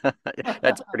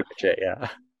 That's pretty much it, yeah.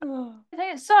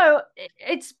 So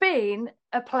it's been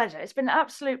a pleasure. It's been an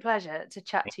absolute pleasure to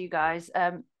chat to you guys.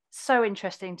 So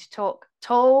interesting to talk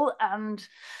toll and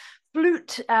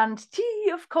flute and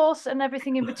tea, of course, and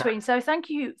everything in between. So thank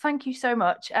you so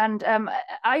much. And I'm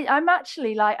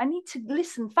actually like, I need to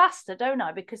listen faster, don't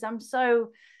I? Because I'm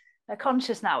so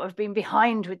conscious now of being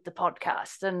behind with the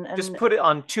podcast. And just put it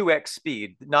on 2x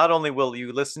speed. Not only will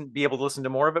you be able to listen to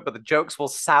more of it, but the jokes will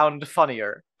sound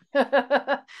funnier.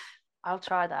 I'll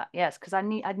try that. Yes, because I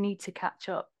need to catch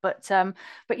up. But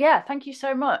yeah, thank you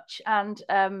so much, and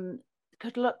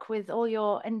good luck with all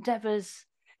your endeavors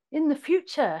in the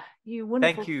future, you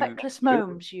wonderful feckless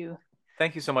gnomes.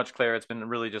 Thank you so much, Claire. It's been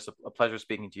really just a pleasure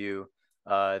speaking to you.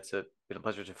 It's been a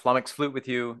pleasure to flummox flute with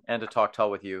you and to talk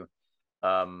tull with you,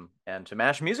 and to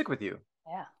mash music with you.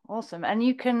 Yeah, awesome. And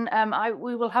you can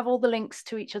we will have all the links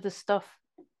to each other's stuff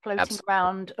floating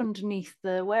around underneath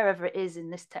wherever it is in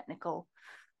this technical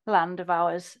land of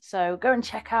ours. So go and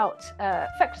check out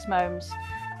Feckless Gnomes,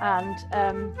 and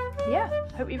yeah,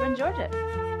 hope you've enjoyed it.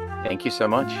 Thank you so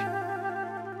much.